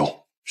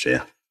有。谁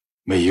呀？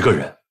每一个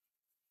人。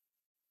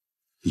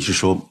你是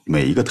说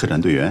每一个特战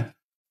队员？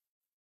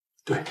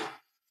对。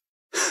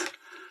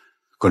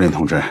关林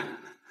同志，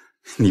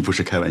你不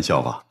是开玩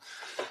笑吧？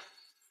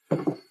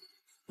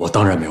我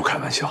当然没有开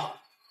玩笑。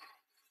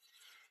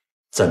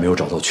在没有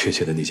找到确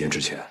切的内奸之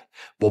前，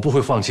我不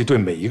会放弃对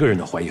每一个人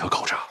的怀疑和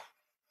考察。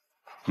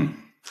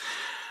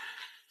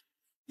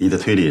你的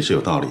推理是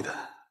有道理的，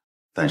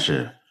但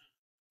是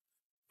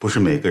不是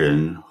每个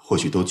人或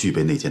许都具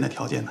备内奸的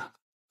条件呢？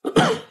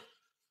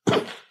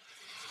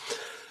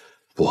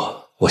不，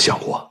我想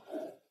过，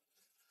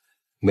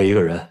每一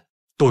个人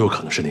都有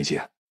可能是内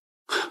奸。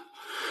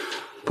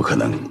不可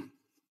能，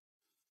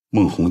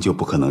孟红就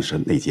不可能是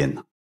内奸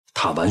呢。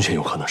他完全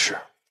有可能是。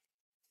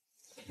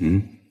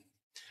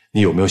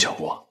你有没有想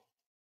过，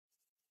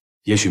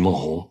也许孟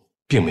红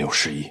并没有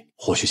失忆，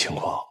或许情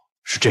况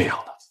是这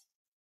样的。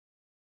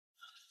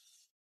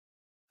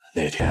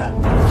那天，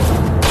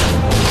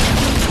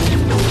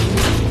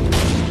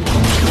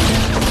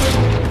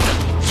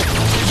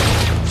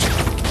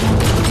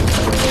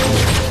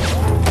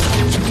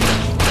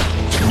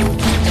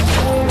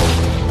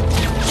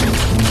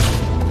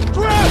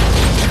主任，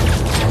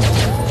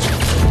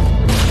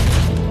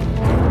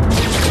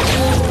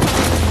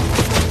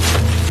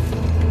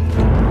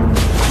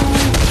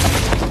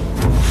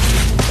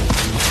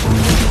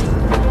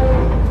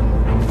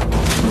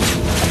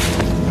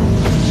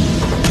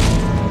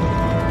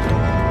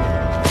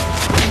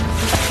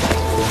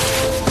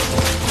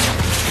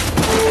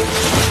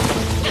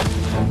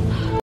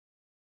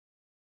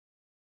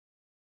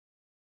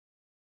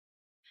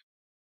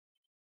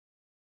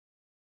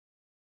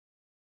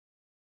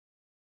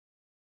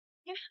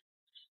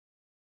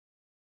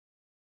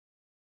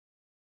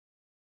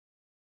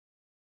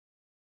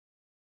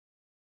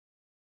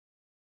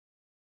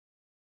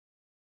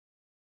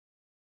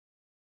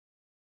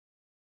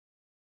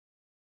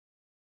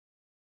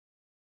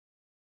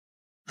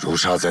如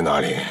沙在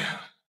哪里？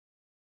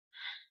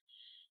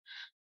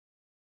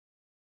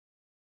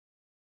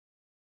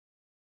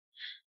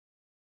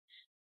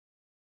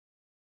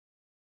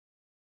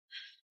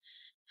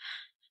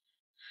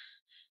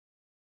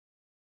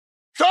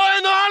在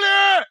哪里？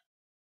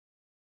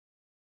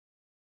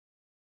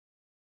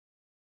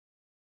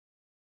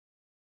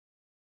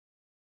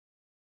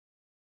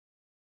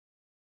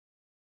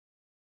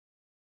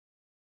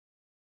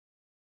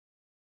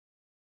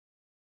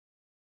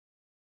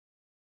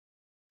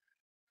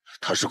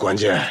他是关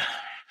键，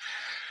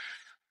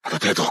把他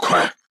带走，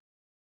快！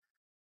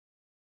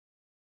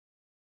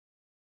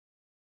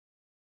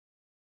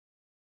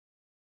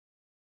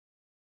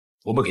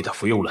我们给他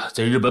服用了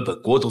在日本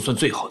本国都算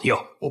最好的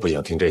药。我不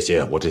想听这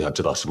些，我只想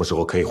知道什么时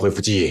候可以恢复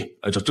记忆。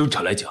按照正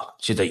常来讲，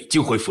现在已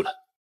经恢复了。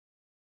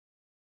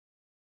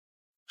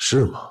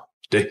是吗？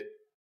对。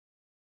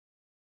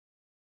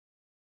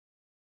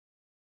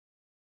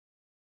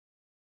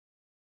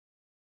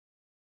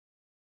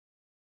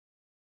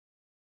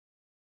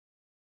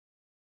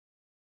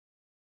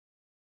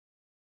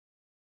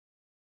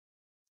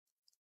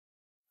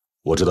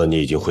我知道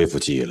你已经恢复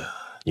记忆了，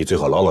你最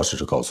好老老实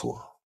实告诉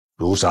我，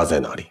如沙在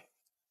哪里。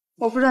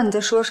我不知道你在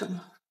说什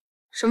么，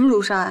什么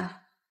如沙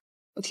呀？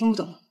我听不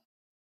懂。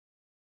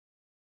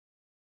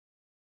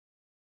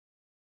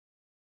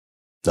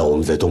那我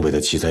们在东北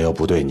的731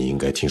部队，你应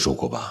该听说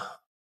过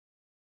吧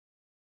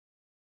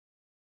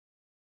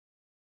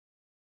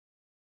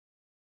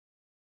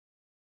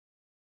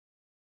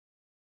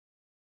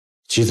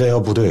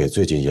？731部队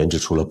最近研制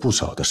出了不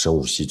少的生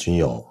物细菌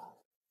药物，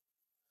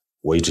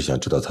我一直想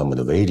知道它们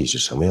的威力是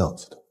什么样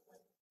子的。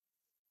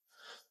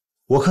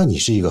我看你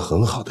是一个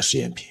很好的实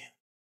验品。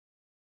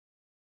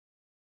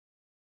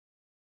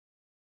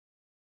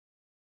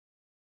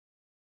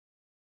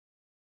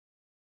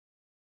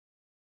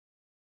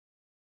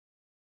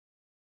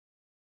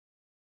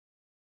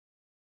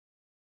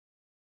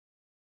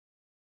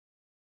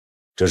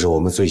这是我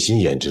们最新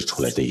研制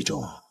出来的一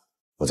种，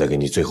我再给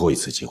你最后一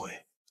次机会。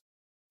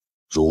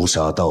如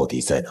沙到底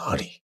在哪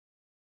里？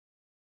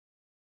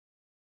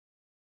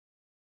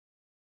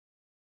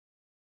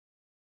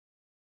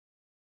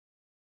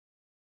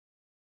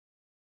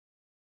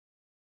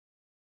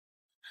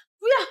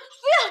不要！放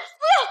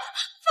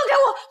开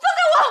我！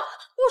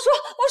我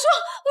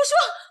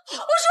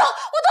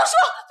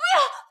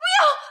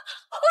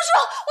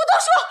都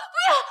说，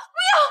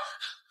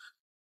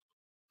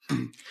不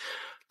要！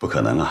不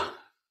可能啊！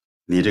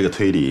你这个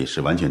推理是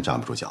完全站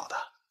不住脚的。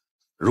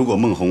如果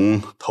孟红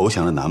投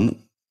降了南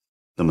木，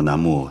那么南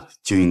木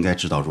就应该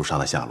知道如沙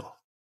的下落。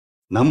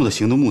南木的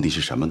行动目的是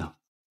什么呢？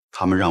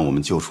他们让我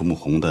们救出孟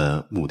红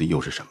的目的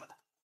又是什么呢？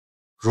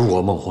如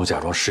果孟红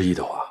假装失忆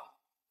的话，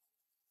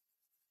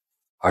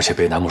而且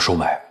被南木收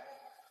买，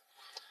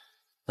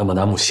那么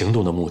南木行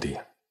动的目的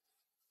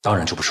当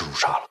然就不是如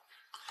沙了。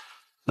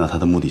那他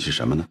的目的是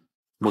什么呢？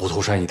木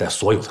头山一带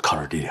所有的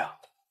抗日力量。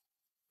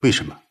为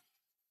什么？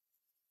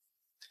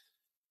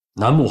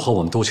南木和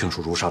我们都清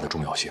楚如沙的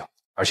重要性，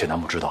而且南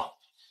木知道，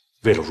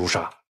为了如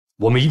沙，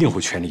我们一定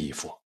会全力以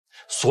赴。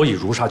所以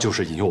如沙就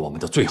是引诱我们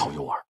的最好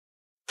诱饵。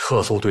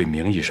特搜队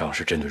名义上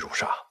是针对如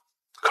沙，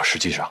可实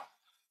际上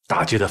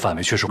打击的范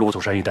围却是骆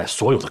驼山一带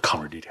所有的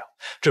抗日力量，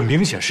这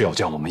明显是要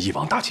将我们一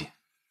网打尽。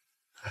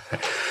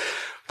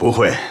不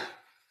会，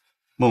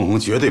孟红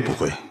绝对不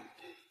会。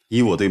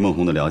以我对孟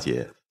红的了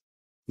解，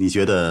你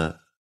觉得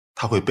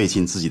他会背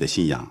弃自己的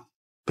信仰，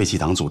背弃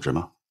党组织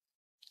吗？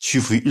屈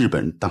服于日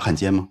本人当汉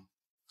奸吗？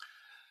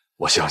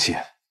我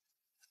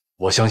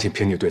相信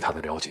凭你对他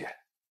的了解，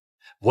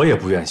我也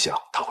不愿想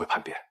他会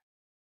叛变。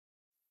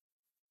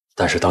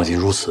但是当今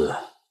如此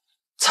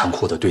残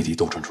酷的对敌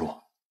斗争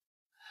中，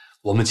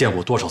我们见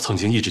过多少曾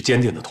经意志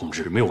坚定的同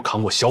志没有扛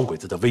过小鬼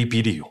子的威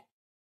逼利诱，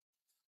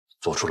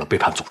做出了背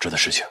叛组织的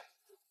事情？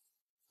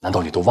难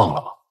道你都忘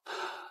了吗？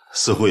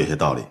似乎有些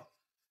道理，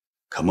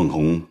可孟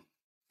红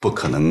不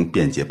可能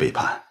辩解背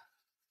叛。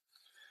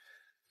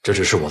这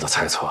只是我的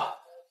猜测。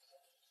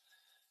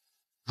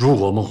如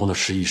果孟红的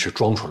失忆是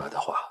装出来的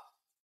话，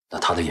那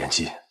他的演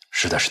技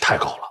实在是太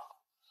高了。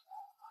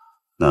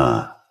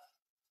那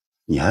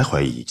你还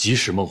怀疑？即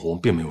使孟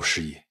红并没有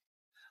失忆，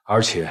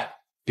而且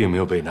并没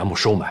有被南木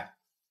收买，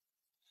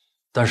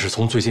但是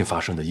从最近发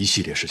生的一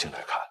系列事情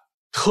来看，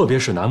特别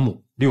是南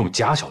木利用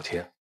贾小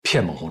天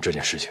骗孟红这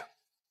件事情，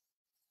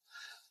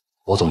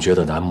我总觉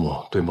得南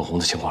木对孟红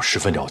的情况十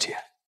分了解，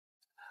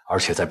而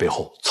且在背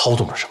后操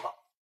纵着什么。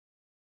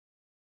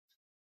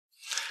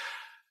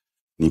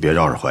你别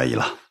绕着怀疑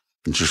了，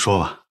你直说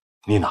吧。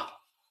妮娜，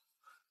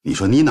你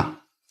说妮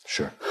娜？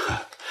是。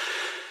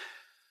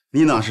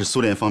妮娜是苏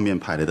联方面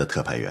派来的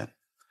特派员，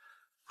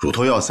乳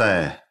头要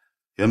塞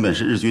原本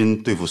是日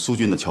军对付苏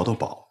军的桥头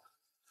堡，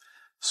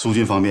苏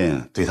军方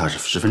面对她是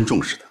十分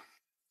重视的。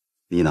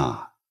妮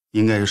娜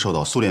应该是受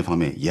到苏联方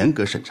面严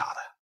格审查的。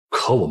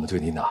可我们对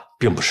妮娜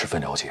并不十分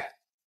了解，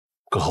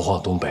更何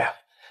况东北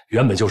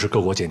原本就是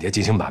各国间谍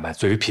进行买卖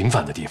最为频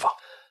繁的地方，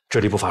这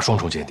里不乏双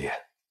重间谍，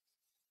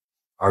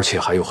而且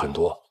还有很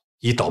多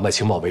以倒卖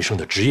情报为生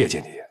的职业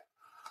间谍。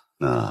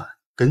那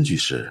根据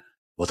是？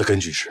我的根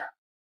据是，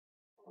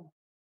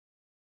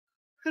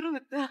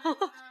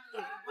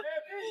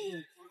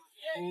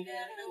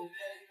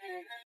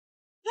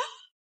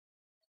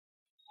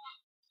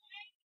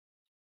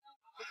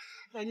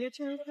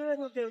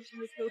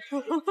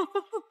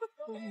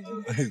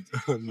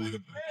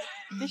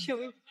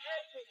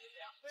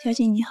小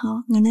姐你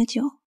好，我的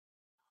酒。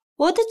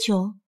我的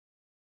酒？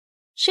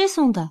谁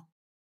送的？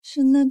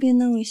是那边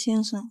那位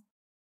先生。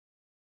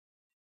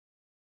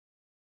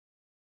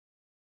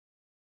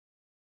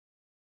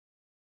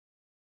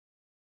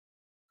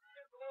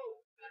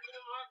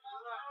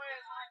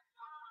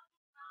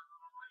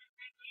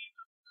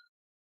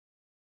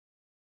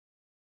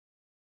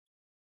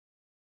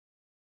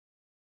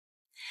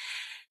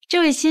这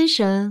位先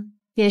生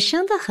脸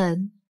生得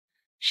很，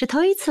是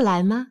头一次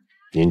来吗？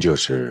您就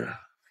是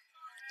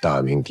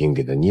大名鼎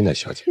鼎的妮娜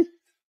小姐。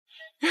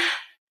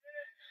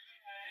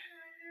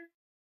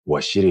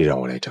我西里让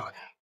我来找你。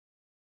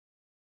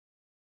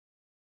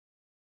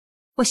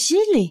我西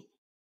里？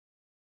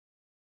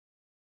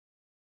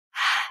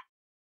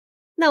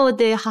那我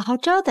得好好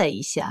招待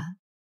一下。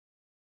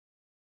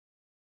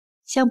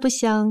想不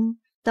想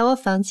到我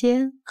房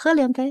间喝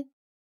两杯？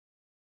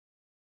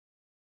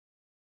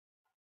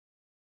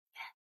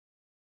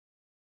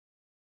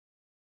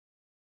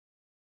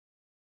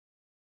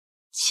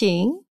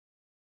请。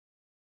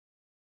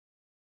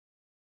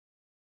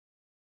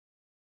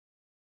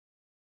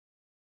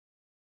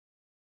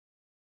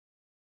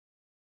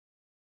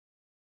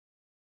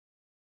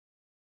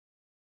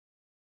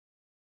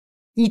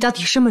你到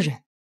底什么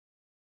人？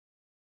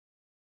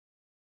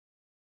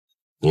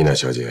妮娜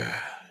小姐，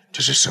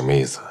这是什么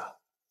意思？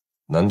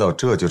难道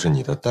这就是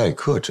你的待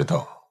客之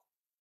道？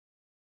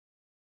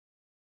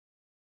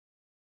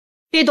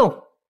别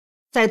动，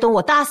再动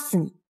我打死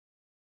你！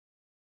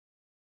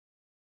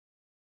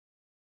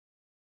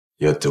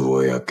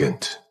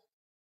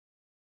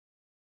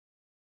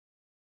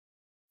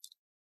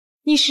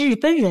你是日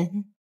本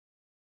人？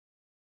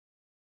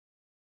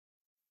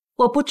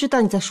我不知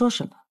道你在说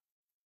什么。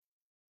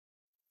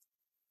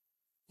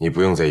你不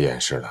用再掩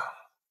饰了，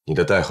你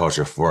的代号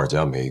是伏尔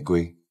加玫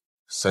瑰。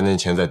3年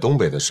前在东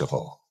北的时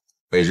候，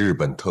被日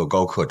本特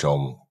高课招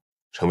募，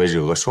成为日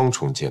俄双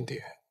重间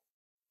谍。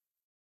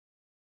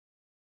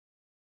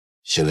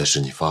现在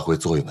是你发挥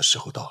作用的时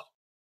候到了。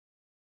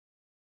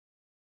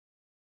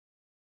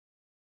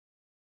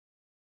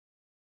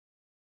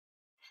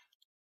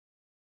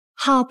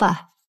好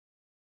吧。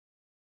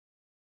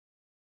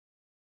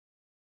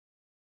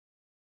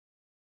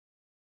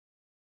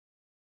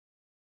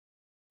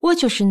我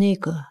就是那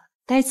个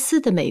带刺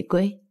的玫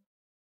瑰，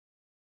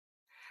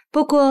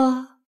不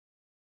过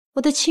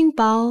我的情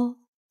报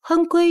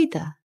很贵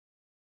的。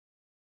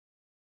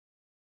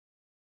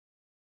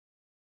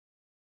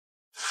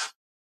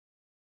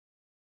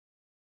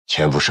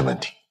钱不是问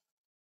题，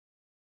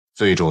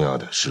最重要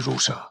的是如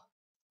沙。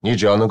你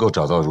只要能够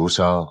找到如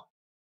沙，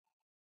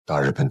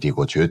大日本帝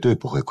国绝对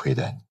不会亏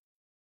待你。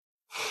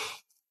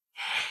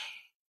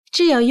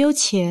只要有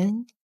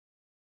钱，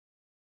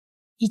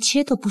一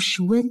切都不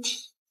是问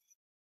题。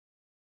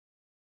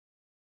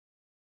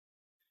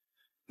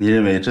你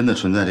认为真的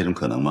存在这种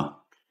可能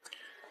吗？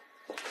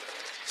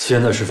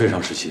现在是非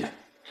常时期，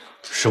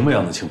什么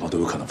样的情况都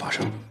有可能发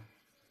生。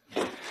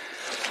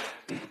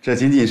这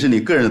仅仅是你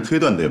个人的推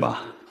断，对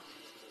吧？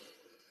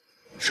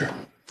是。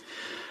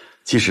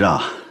其实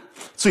啊，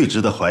最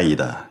值得怀疑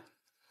的，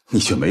你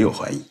却没有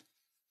怀疑。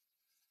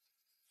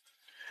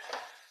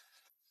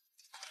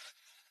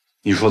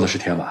你说的是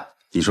天晚，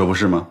你说不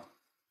是吗？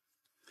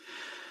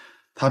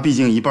他毕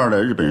竟一半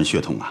的日本人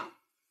血统啊。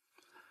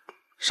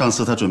上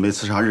次他准备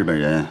刺杀日本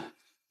人，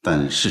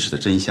但事实的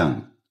真相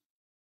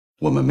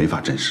我们没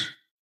法证实。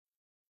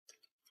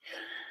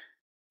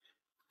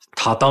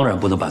他当然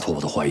不能摆脱我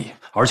的怀疑，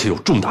而且有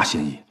重大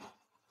嫌疑。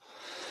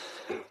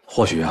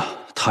或许啊，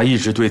他一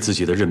直对自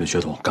己的日本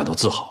血统感到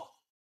自豪，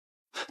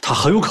他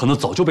很有可能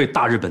早就被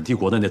大日本帝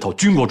国的那套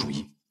军国主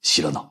义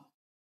洗了脑。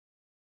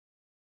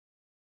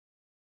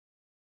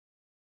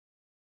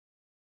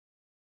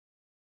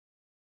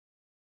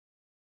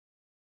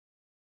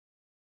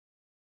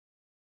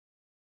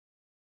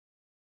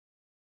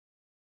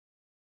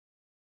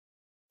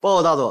报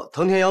告大佐，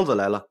藤田洋子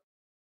来了。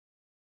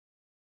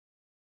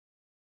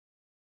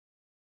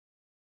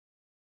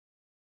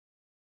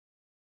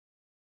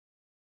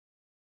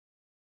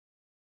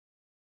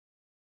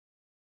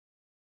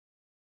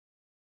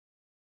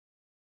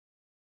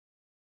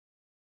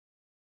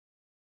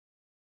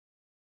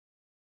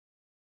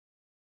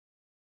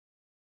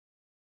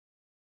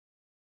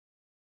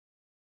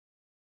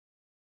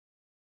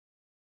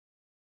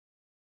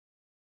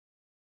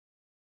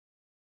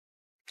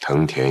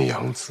藤田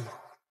洋子。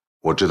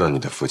我知道你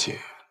的父亲，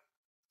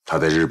他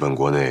在日本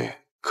国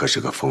内可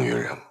是个风云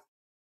人物。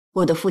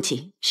我的父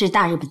亲是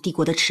大日本帝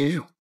国的耻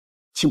辱，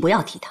请不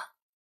要提他，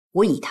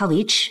我以他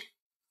为耻。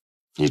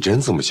你真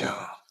这么想？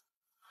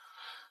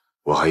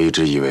我还一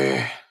直以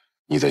为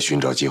你在寻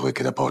找机会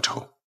给他报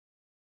仇。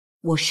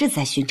我是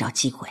在寻找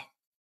机会，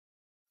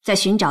在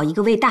寻找一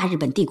个为大日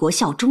本帝国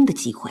效忠的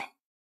机会，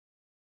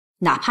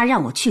哪怕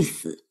让我去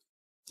死，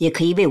也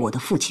可以为我的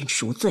父亲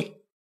赎罪。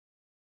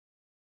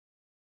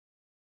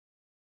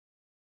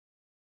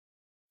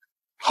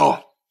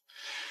好，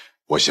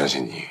我相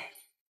信你，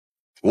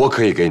我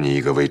可以给你一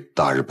个为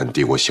大日本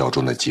帝国效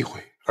忠的机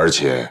会，而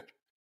且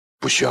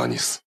不需要你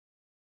死。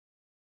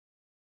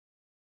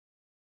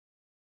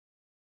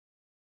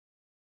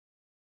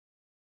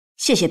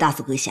谢谢大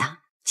佐阁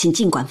下，请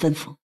尽管吩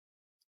咐。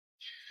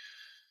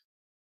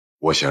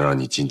我想让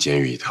你进监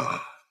狱一趟，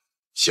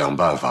想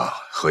办法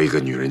和一个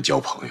女人交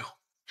朋友，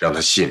让她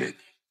信任你，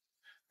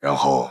然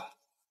后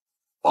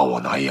帮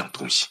我拿一样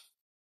东西。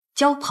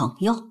交朋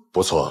友？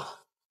不错。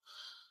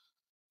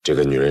这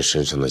个女人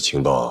身上的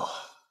情报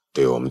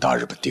对我们大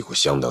日本帝国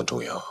相当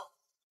重要，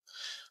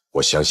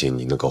我相信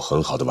你能够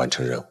很好的完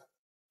成任务，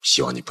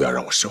希望你不要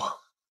让我失望。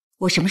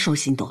我什么时候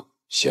行动？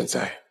现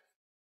在。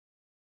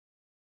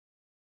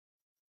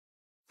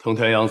藤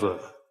田洋子，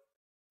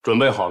准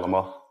备好了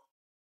吗？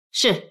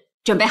是，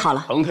准备好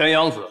了。藤田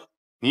洋子，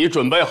你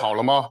准备好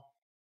了吗？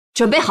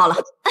准备好了。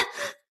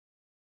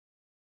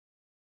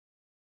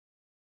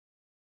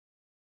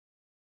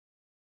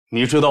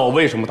你知道我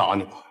为什么打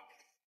你吗？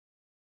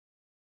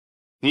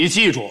你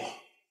记住，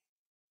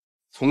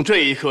从这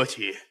一刻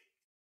起，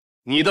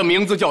你的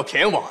名字叫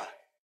田婉，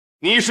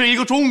你是一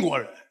个中国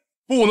人，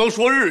不能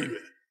说日语，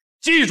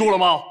记住了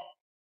吗？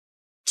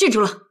记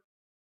住了。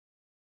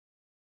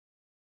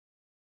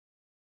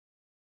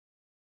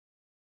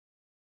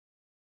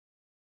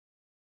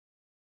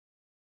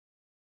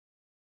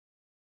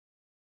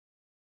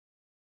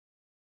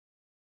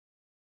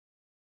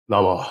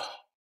那么，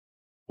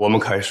我们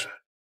开始。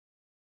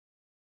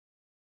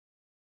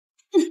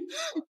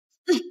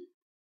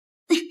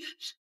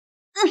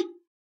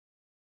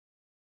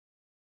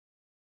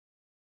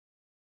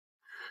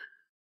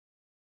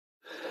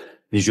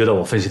你觉得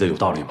我分析的有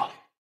道理吗？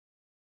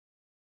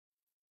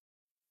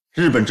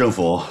日本政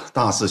府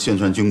大肆宣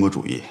传军国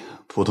主义，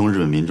普通日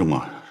本民众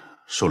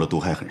受了毒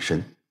害很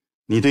深。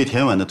你对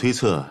田婉的推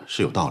测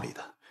是有道理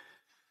的。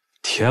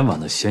田婉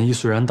的嫌疑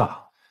虽然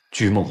大，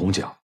据孟红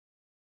讲，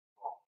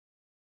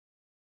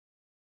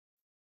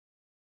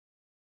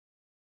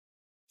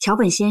桥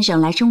本先生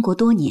来中国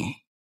多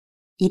年，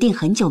一定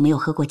很久没有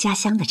喝过家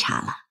乡的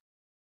茶了。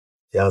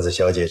杨子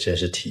小姐真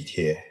是体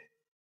贴。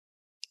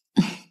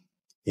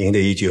您的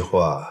一句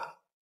话，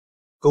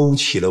勾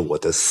起了我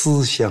的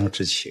思乡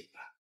之情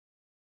啊！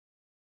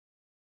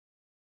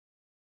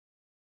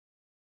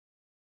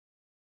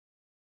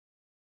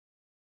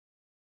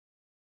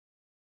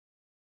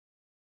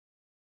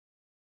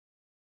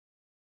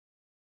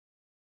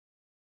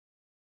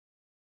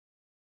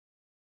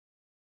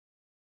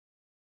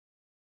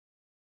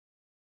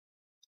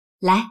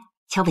来，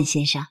桥本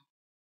先生。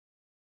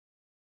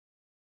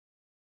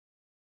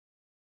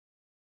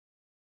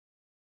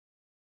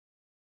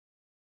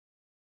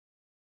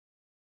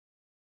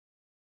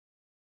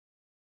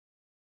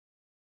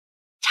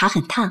茶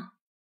很烫，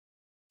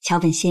桥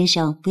本先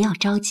生不要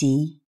着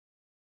急，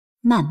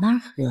慢慢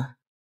喝。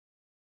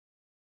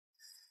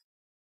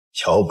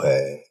桥本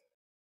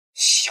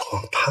喜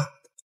欢烫。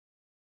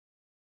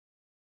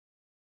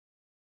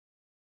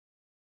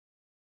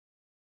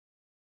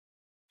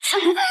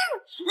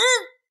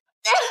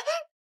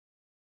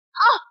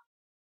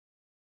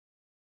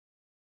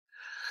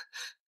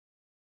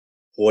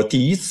我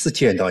第一次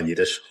见到你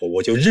的时候，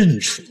我就认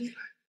出你来，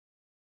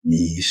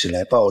你是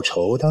来报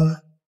仇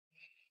的。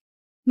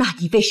那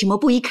你为什么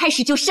不一开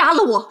始就杀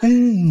了我？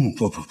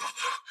不，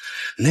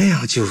那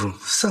样就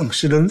丧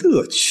失了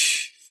乐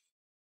趣。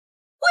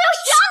我要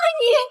杀了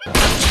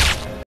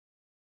你！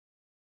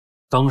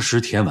当时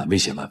田婉危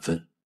险万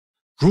分，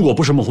如果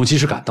不是孟红及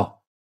时赶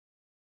到，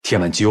田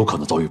婉极有可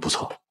能遭遇不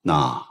测。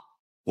那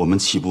我们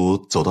岂不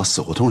走到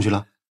死胡同去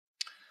了？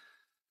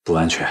不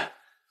安全。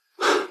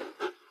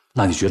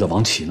那你觉得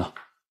王琦呢？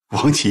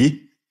王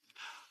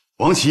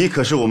琦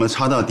可是我们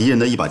插到敌人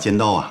的一把尖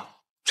刀啊！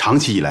长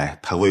期以来，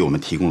他为我们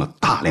提供了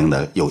大量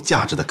的有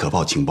价值的可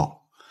靠情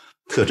报。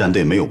特战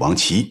队没有王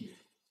琦，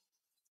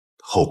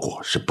后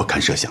果是不堪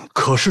设想的。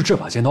可是这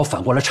把尖刀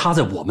反过来插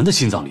在我们的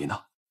心脏里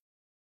呢，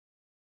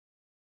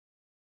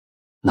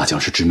那将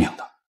是致命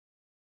的。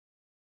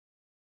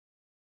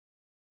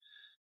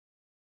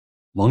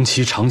王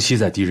琦长期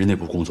在敌人内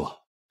部工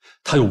作，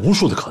他有无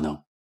数的可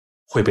能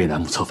会被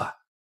南木策反。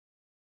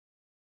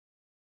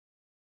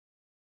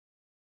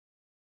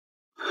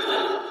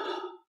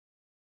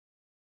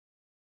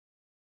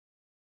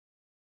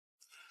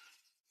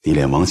你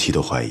连王琦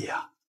都怀疑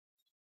啊？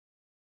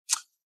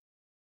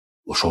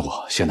我说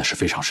过，现在是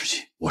非常时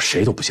期，我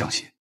谁都不相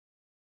信。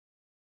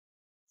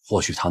或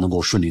许他能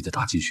够顺利的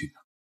打进去，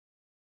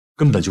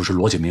根本就是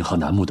罗景明和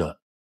南木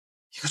的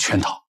一个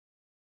圈套。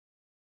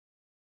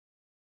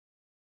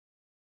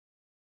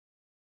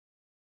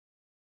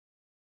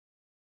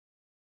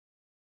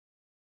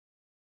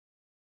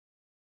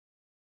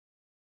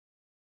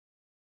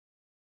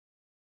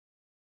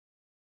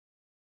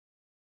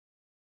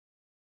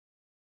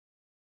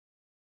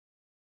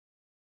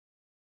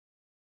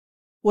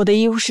我的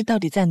医务室到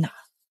底在哪？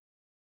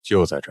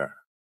就在这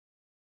儿。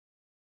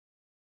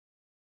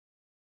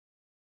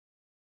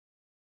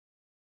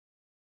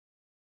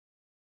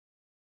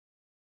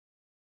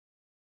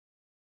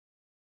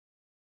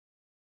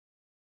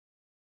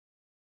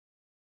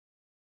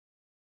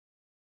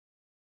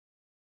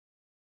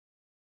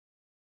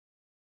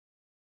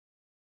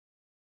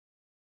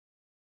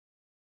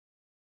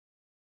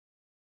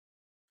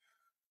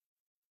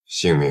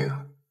姓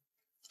名？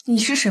你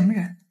是什么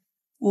人？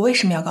我为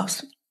什么要告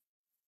诉你？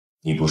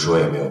你不说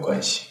也没有关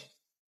系，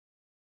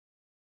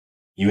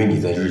因为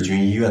你在日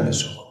军医院的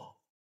时候，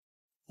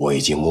我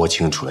已经摸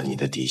清楚了你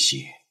的底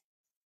细。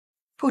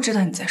不知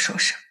道你在说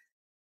什么？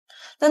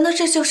难道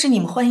这就是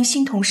你们欢迎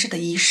新同事的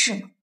仪式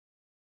吗？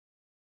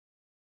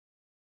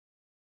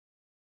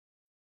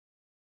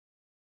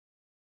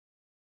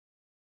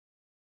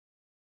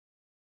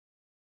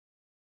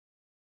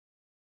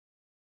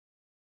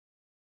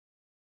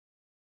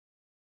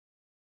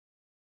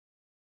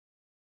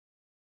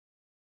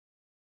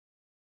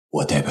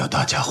我代表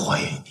大家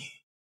欢迎你，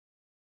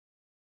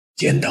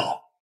剪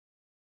刀。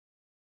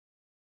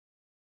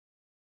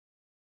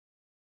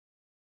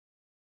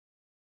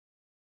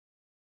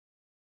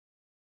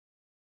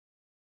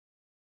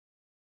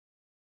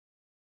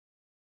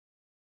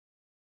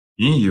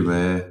你以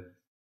为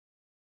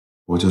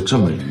我就这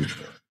么愚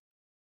蠢，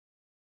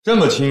这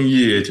么轻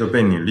易就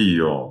被你利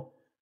用，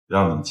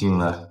让你进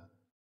来？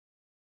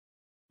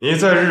你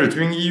在日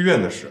军医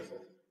院的时候，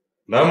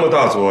楠木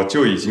大佐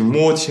就已经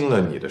摸清了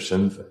你的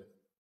身份。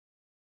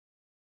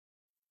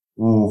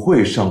舞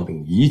会上的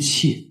一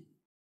切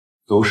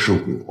都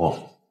是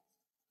我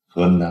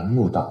和楠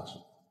木大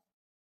佐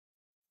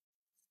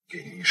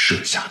给你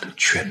设下的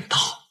圈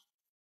套。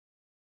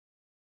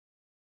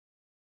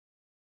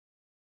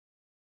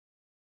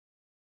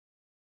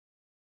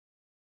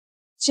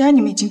既然你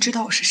们已经知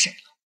道我是谁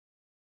了，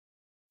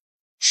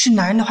是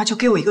男人的话就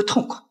给我一个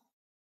痛快，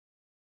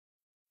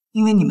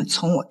因为你们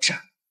从我这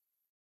儿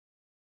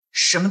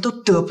什么都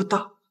得不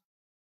到。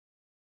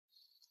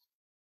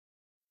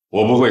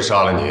我不会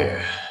杀了你，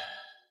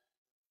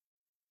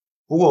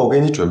不过我给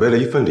你准备了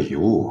一份礼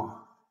物，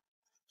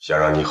想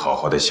让你好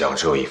好的享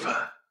受一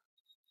番。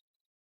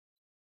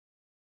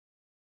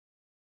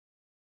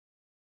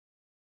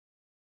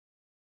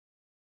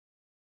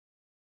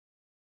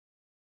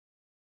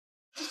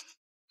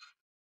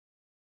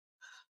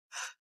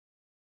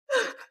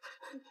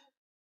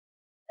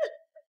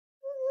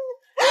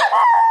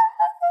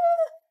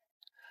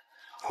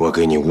我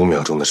给你5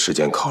秒钟的时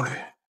间考虑，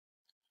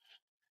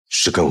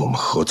是跟我们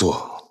合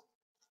作，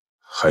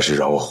还是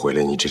让我毁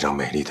了你这张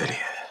美丽的脸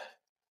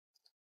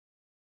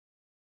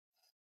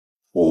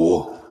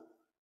？5、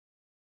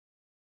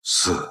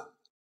4、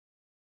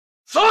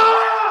3、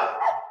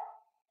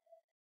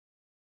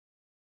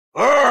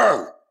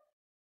2。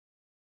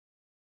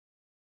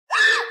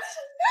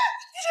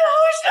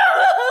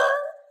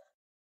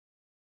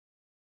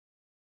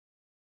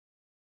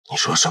你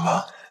说什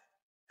么？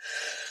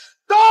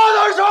大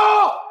点声！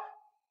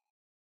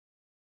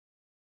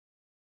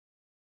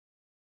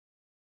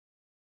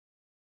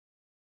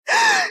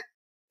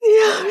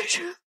娘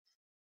着。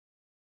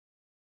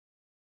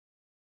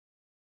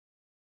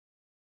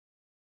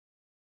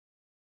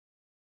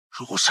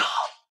如沙，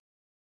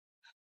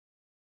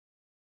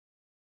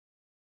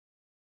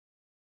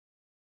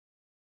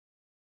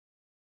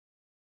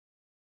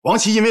王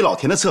琦因为老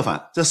田的策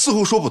反，这似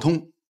乎说不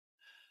通。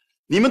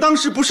你们当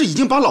时不是已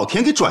经把老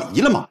田给转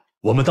移了吗？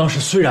我们当时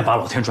虽然把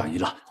老田转移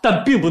了，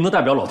但并不能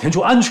代表老田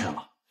就安全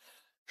了。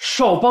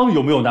少帮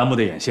有没有楠木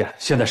的眼线，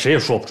现在谁也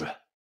说不准，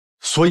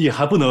所以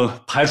还不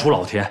能排除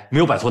老田没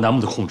有摆脱楠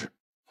木的控制。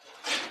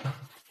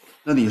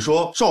那你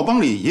说少帮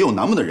里也有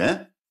楠木的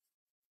人？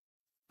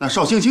那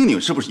邵青青你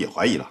们是不是也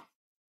怀疑了？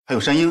还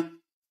有山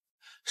鹰，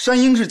山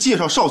鹰是介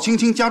绍邵青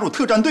青加入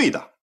特战队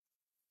的。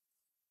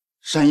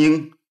山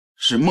鹰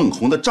是孟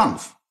红的丈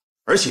夫，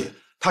而且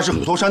他是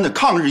虎头山的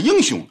抗日英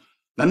雄，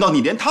难道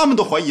你连他们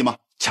都怀疑吗？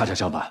恰恰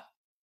相反，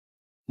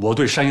我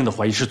对山鹰的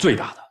怀疑是最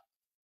大的，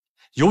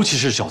尤其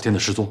是小天的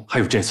失踪，还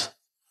有这次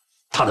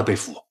他的被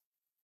俘。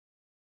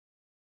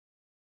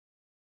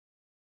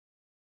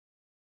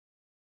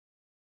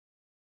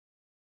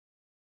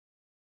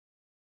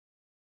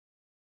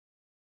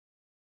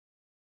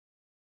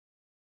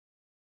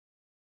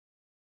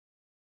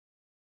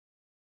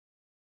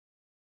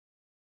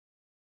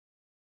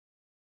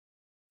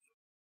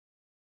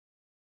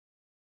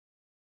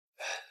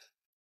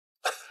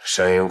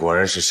山鹰果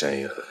然是山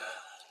鹰，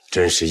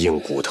真是硬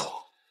骨头。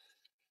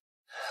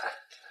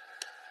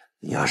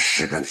你要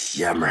是个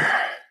爷们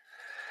儿，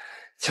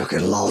就给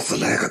老子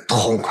来个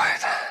痛快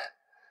的！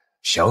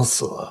想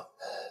死？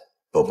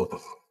不，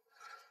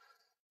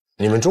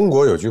你们中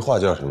国有句话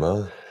叫什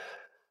么？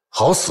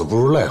好死不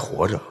如赖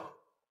活着。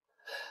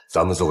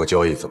咱们做个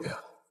交易怎么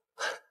样？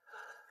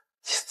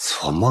你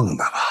做梦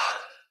呢吧？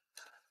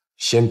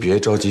先别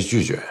着急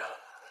拒绝，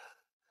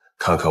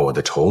看看我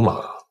的筹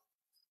码，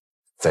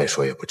再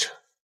说也不迟。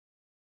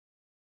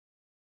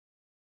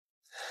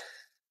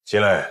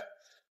进来。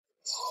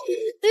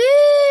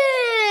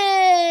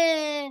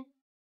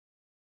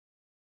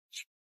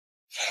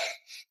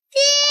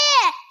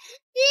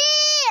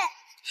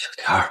小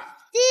天儿，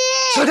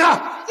小天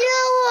儿，救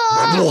我！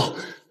楠木，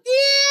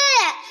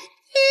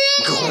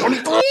你给我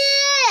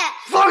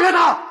放开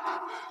他！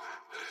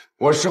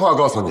我实话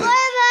告诉你，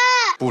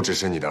不只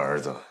是你的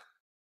儿子，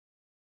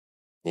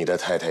你的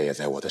太太也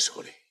在我的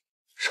手里。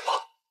什么？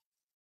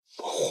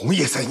我红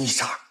也在你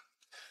这儿？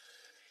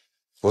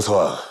不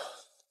错，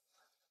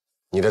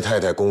你的太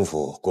太功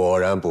夫果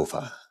然不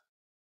凡，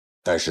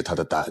但是她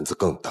的胆子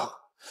更大，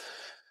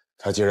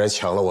她竟然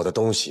抢了我的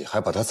东西，还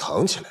把它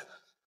藏起来了。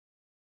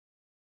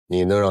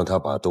你能让她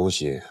把东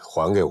西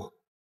还给我？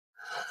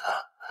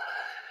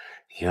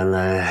原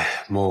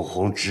来孟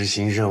红执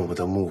行任务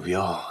的目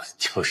标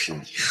就是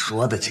你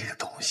说的这个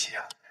东西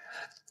啊！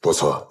不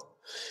错，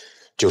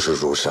就是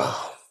如沙。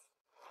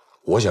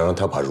我想让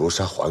她把如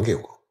沙还给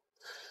我，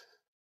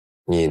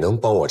你能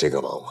帮我这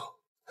个忙吗？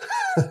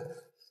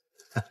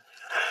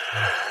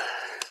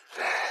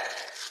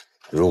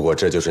如果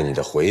这就是你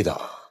的回答，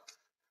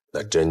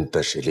那真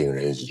的是令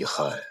人遗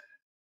憾。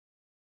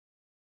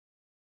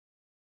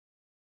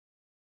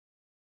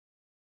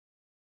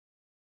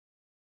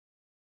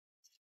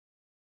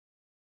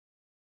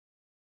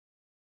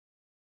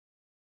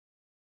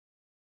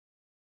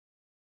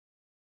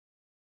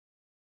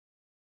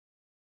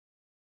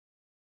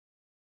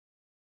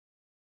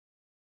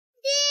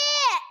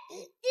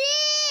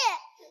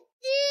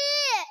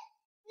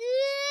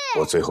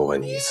我最后问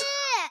你一次，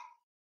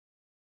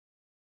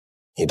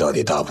你到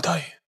底答不答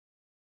应？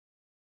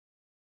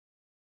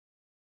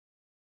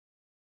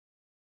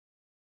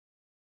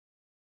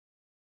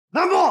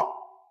南木，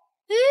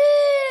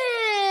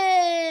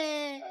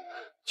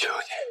求求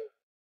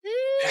你，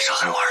别伤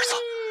害我儿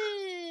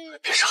子，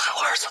别伤害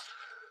我儿子，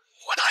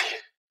我答应，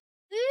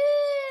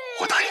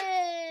我答应。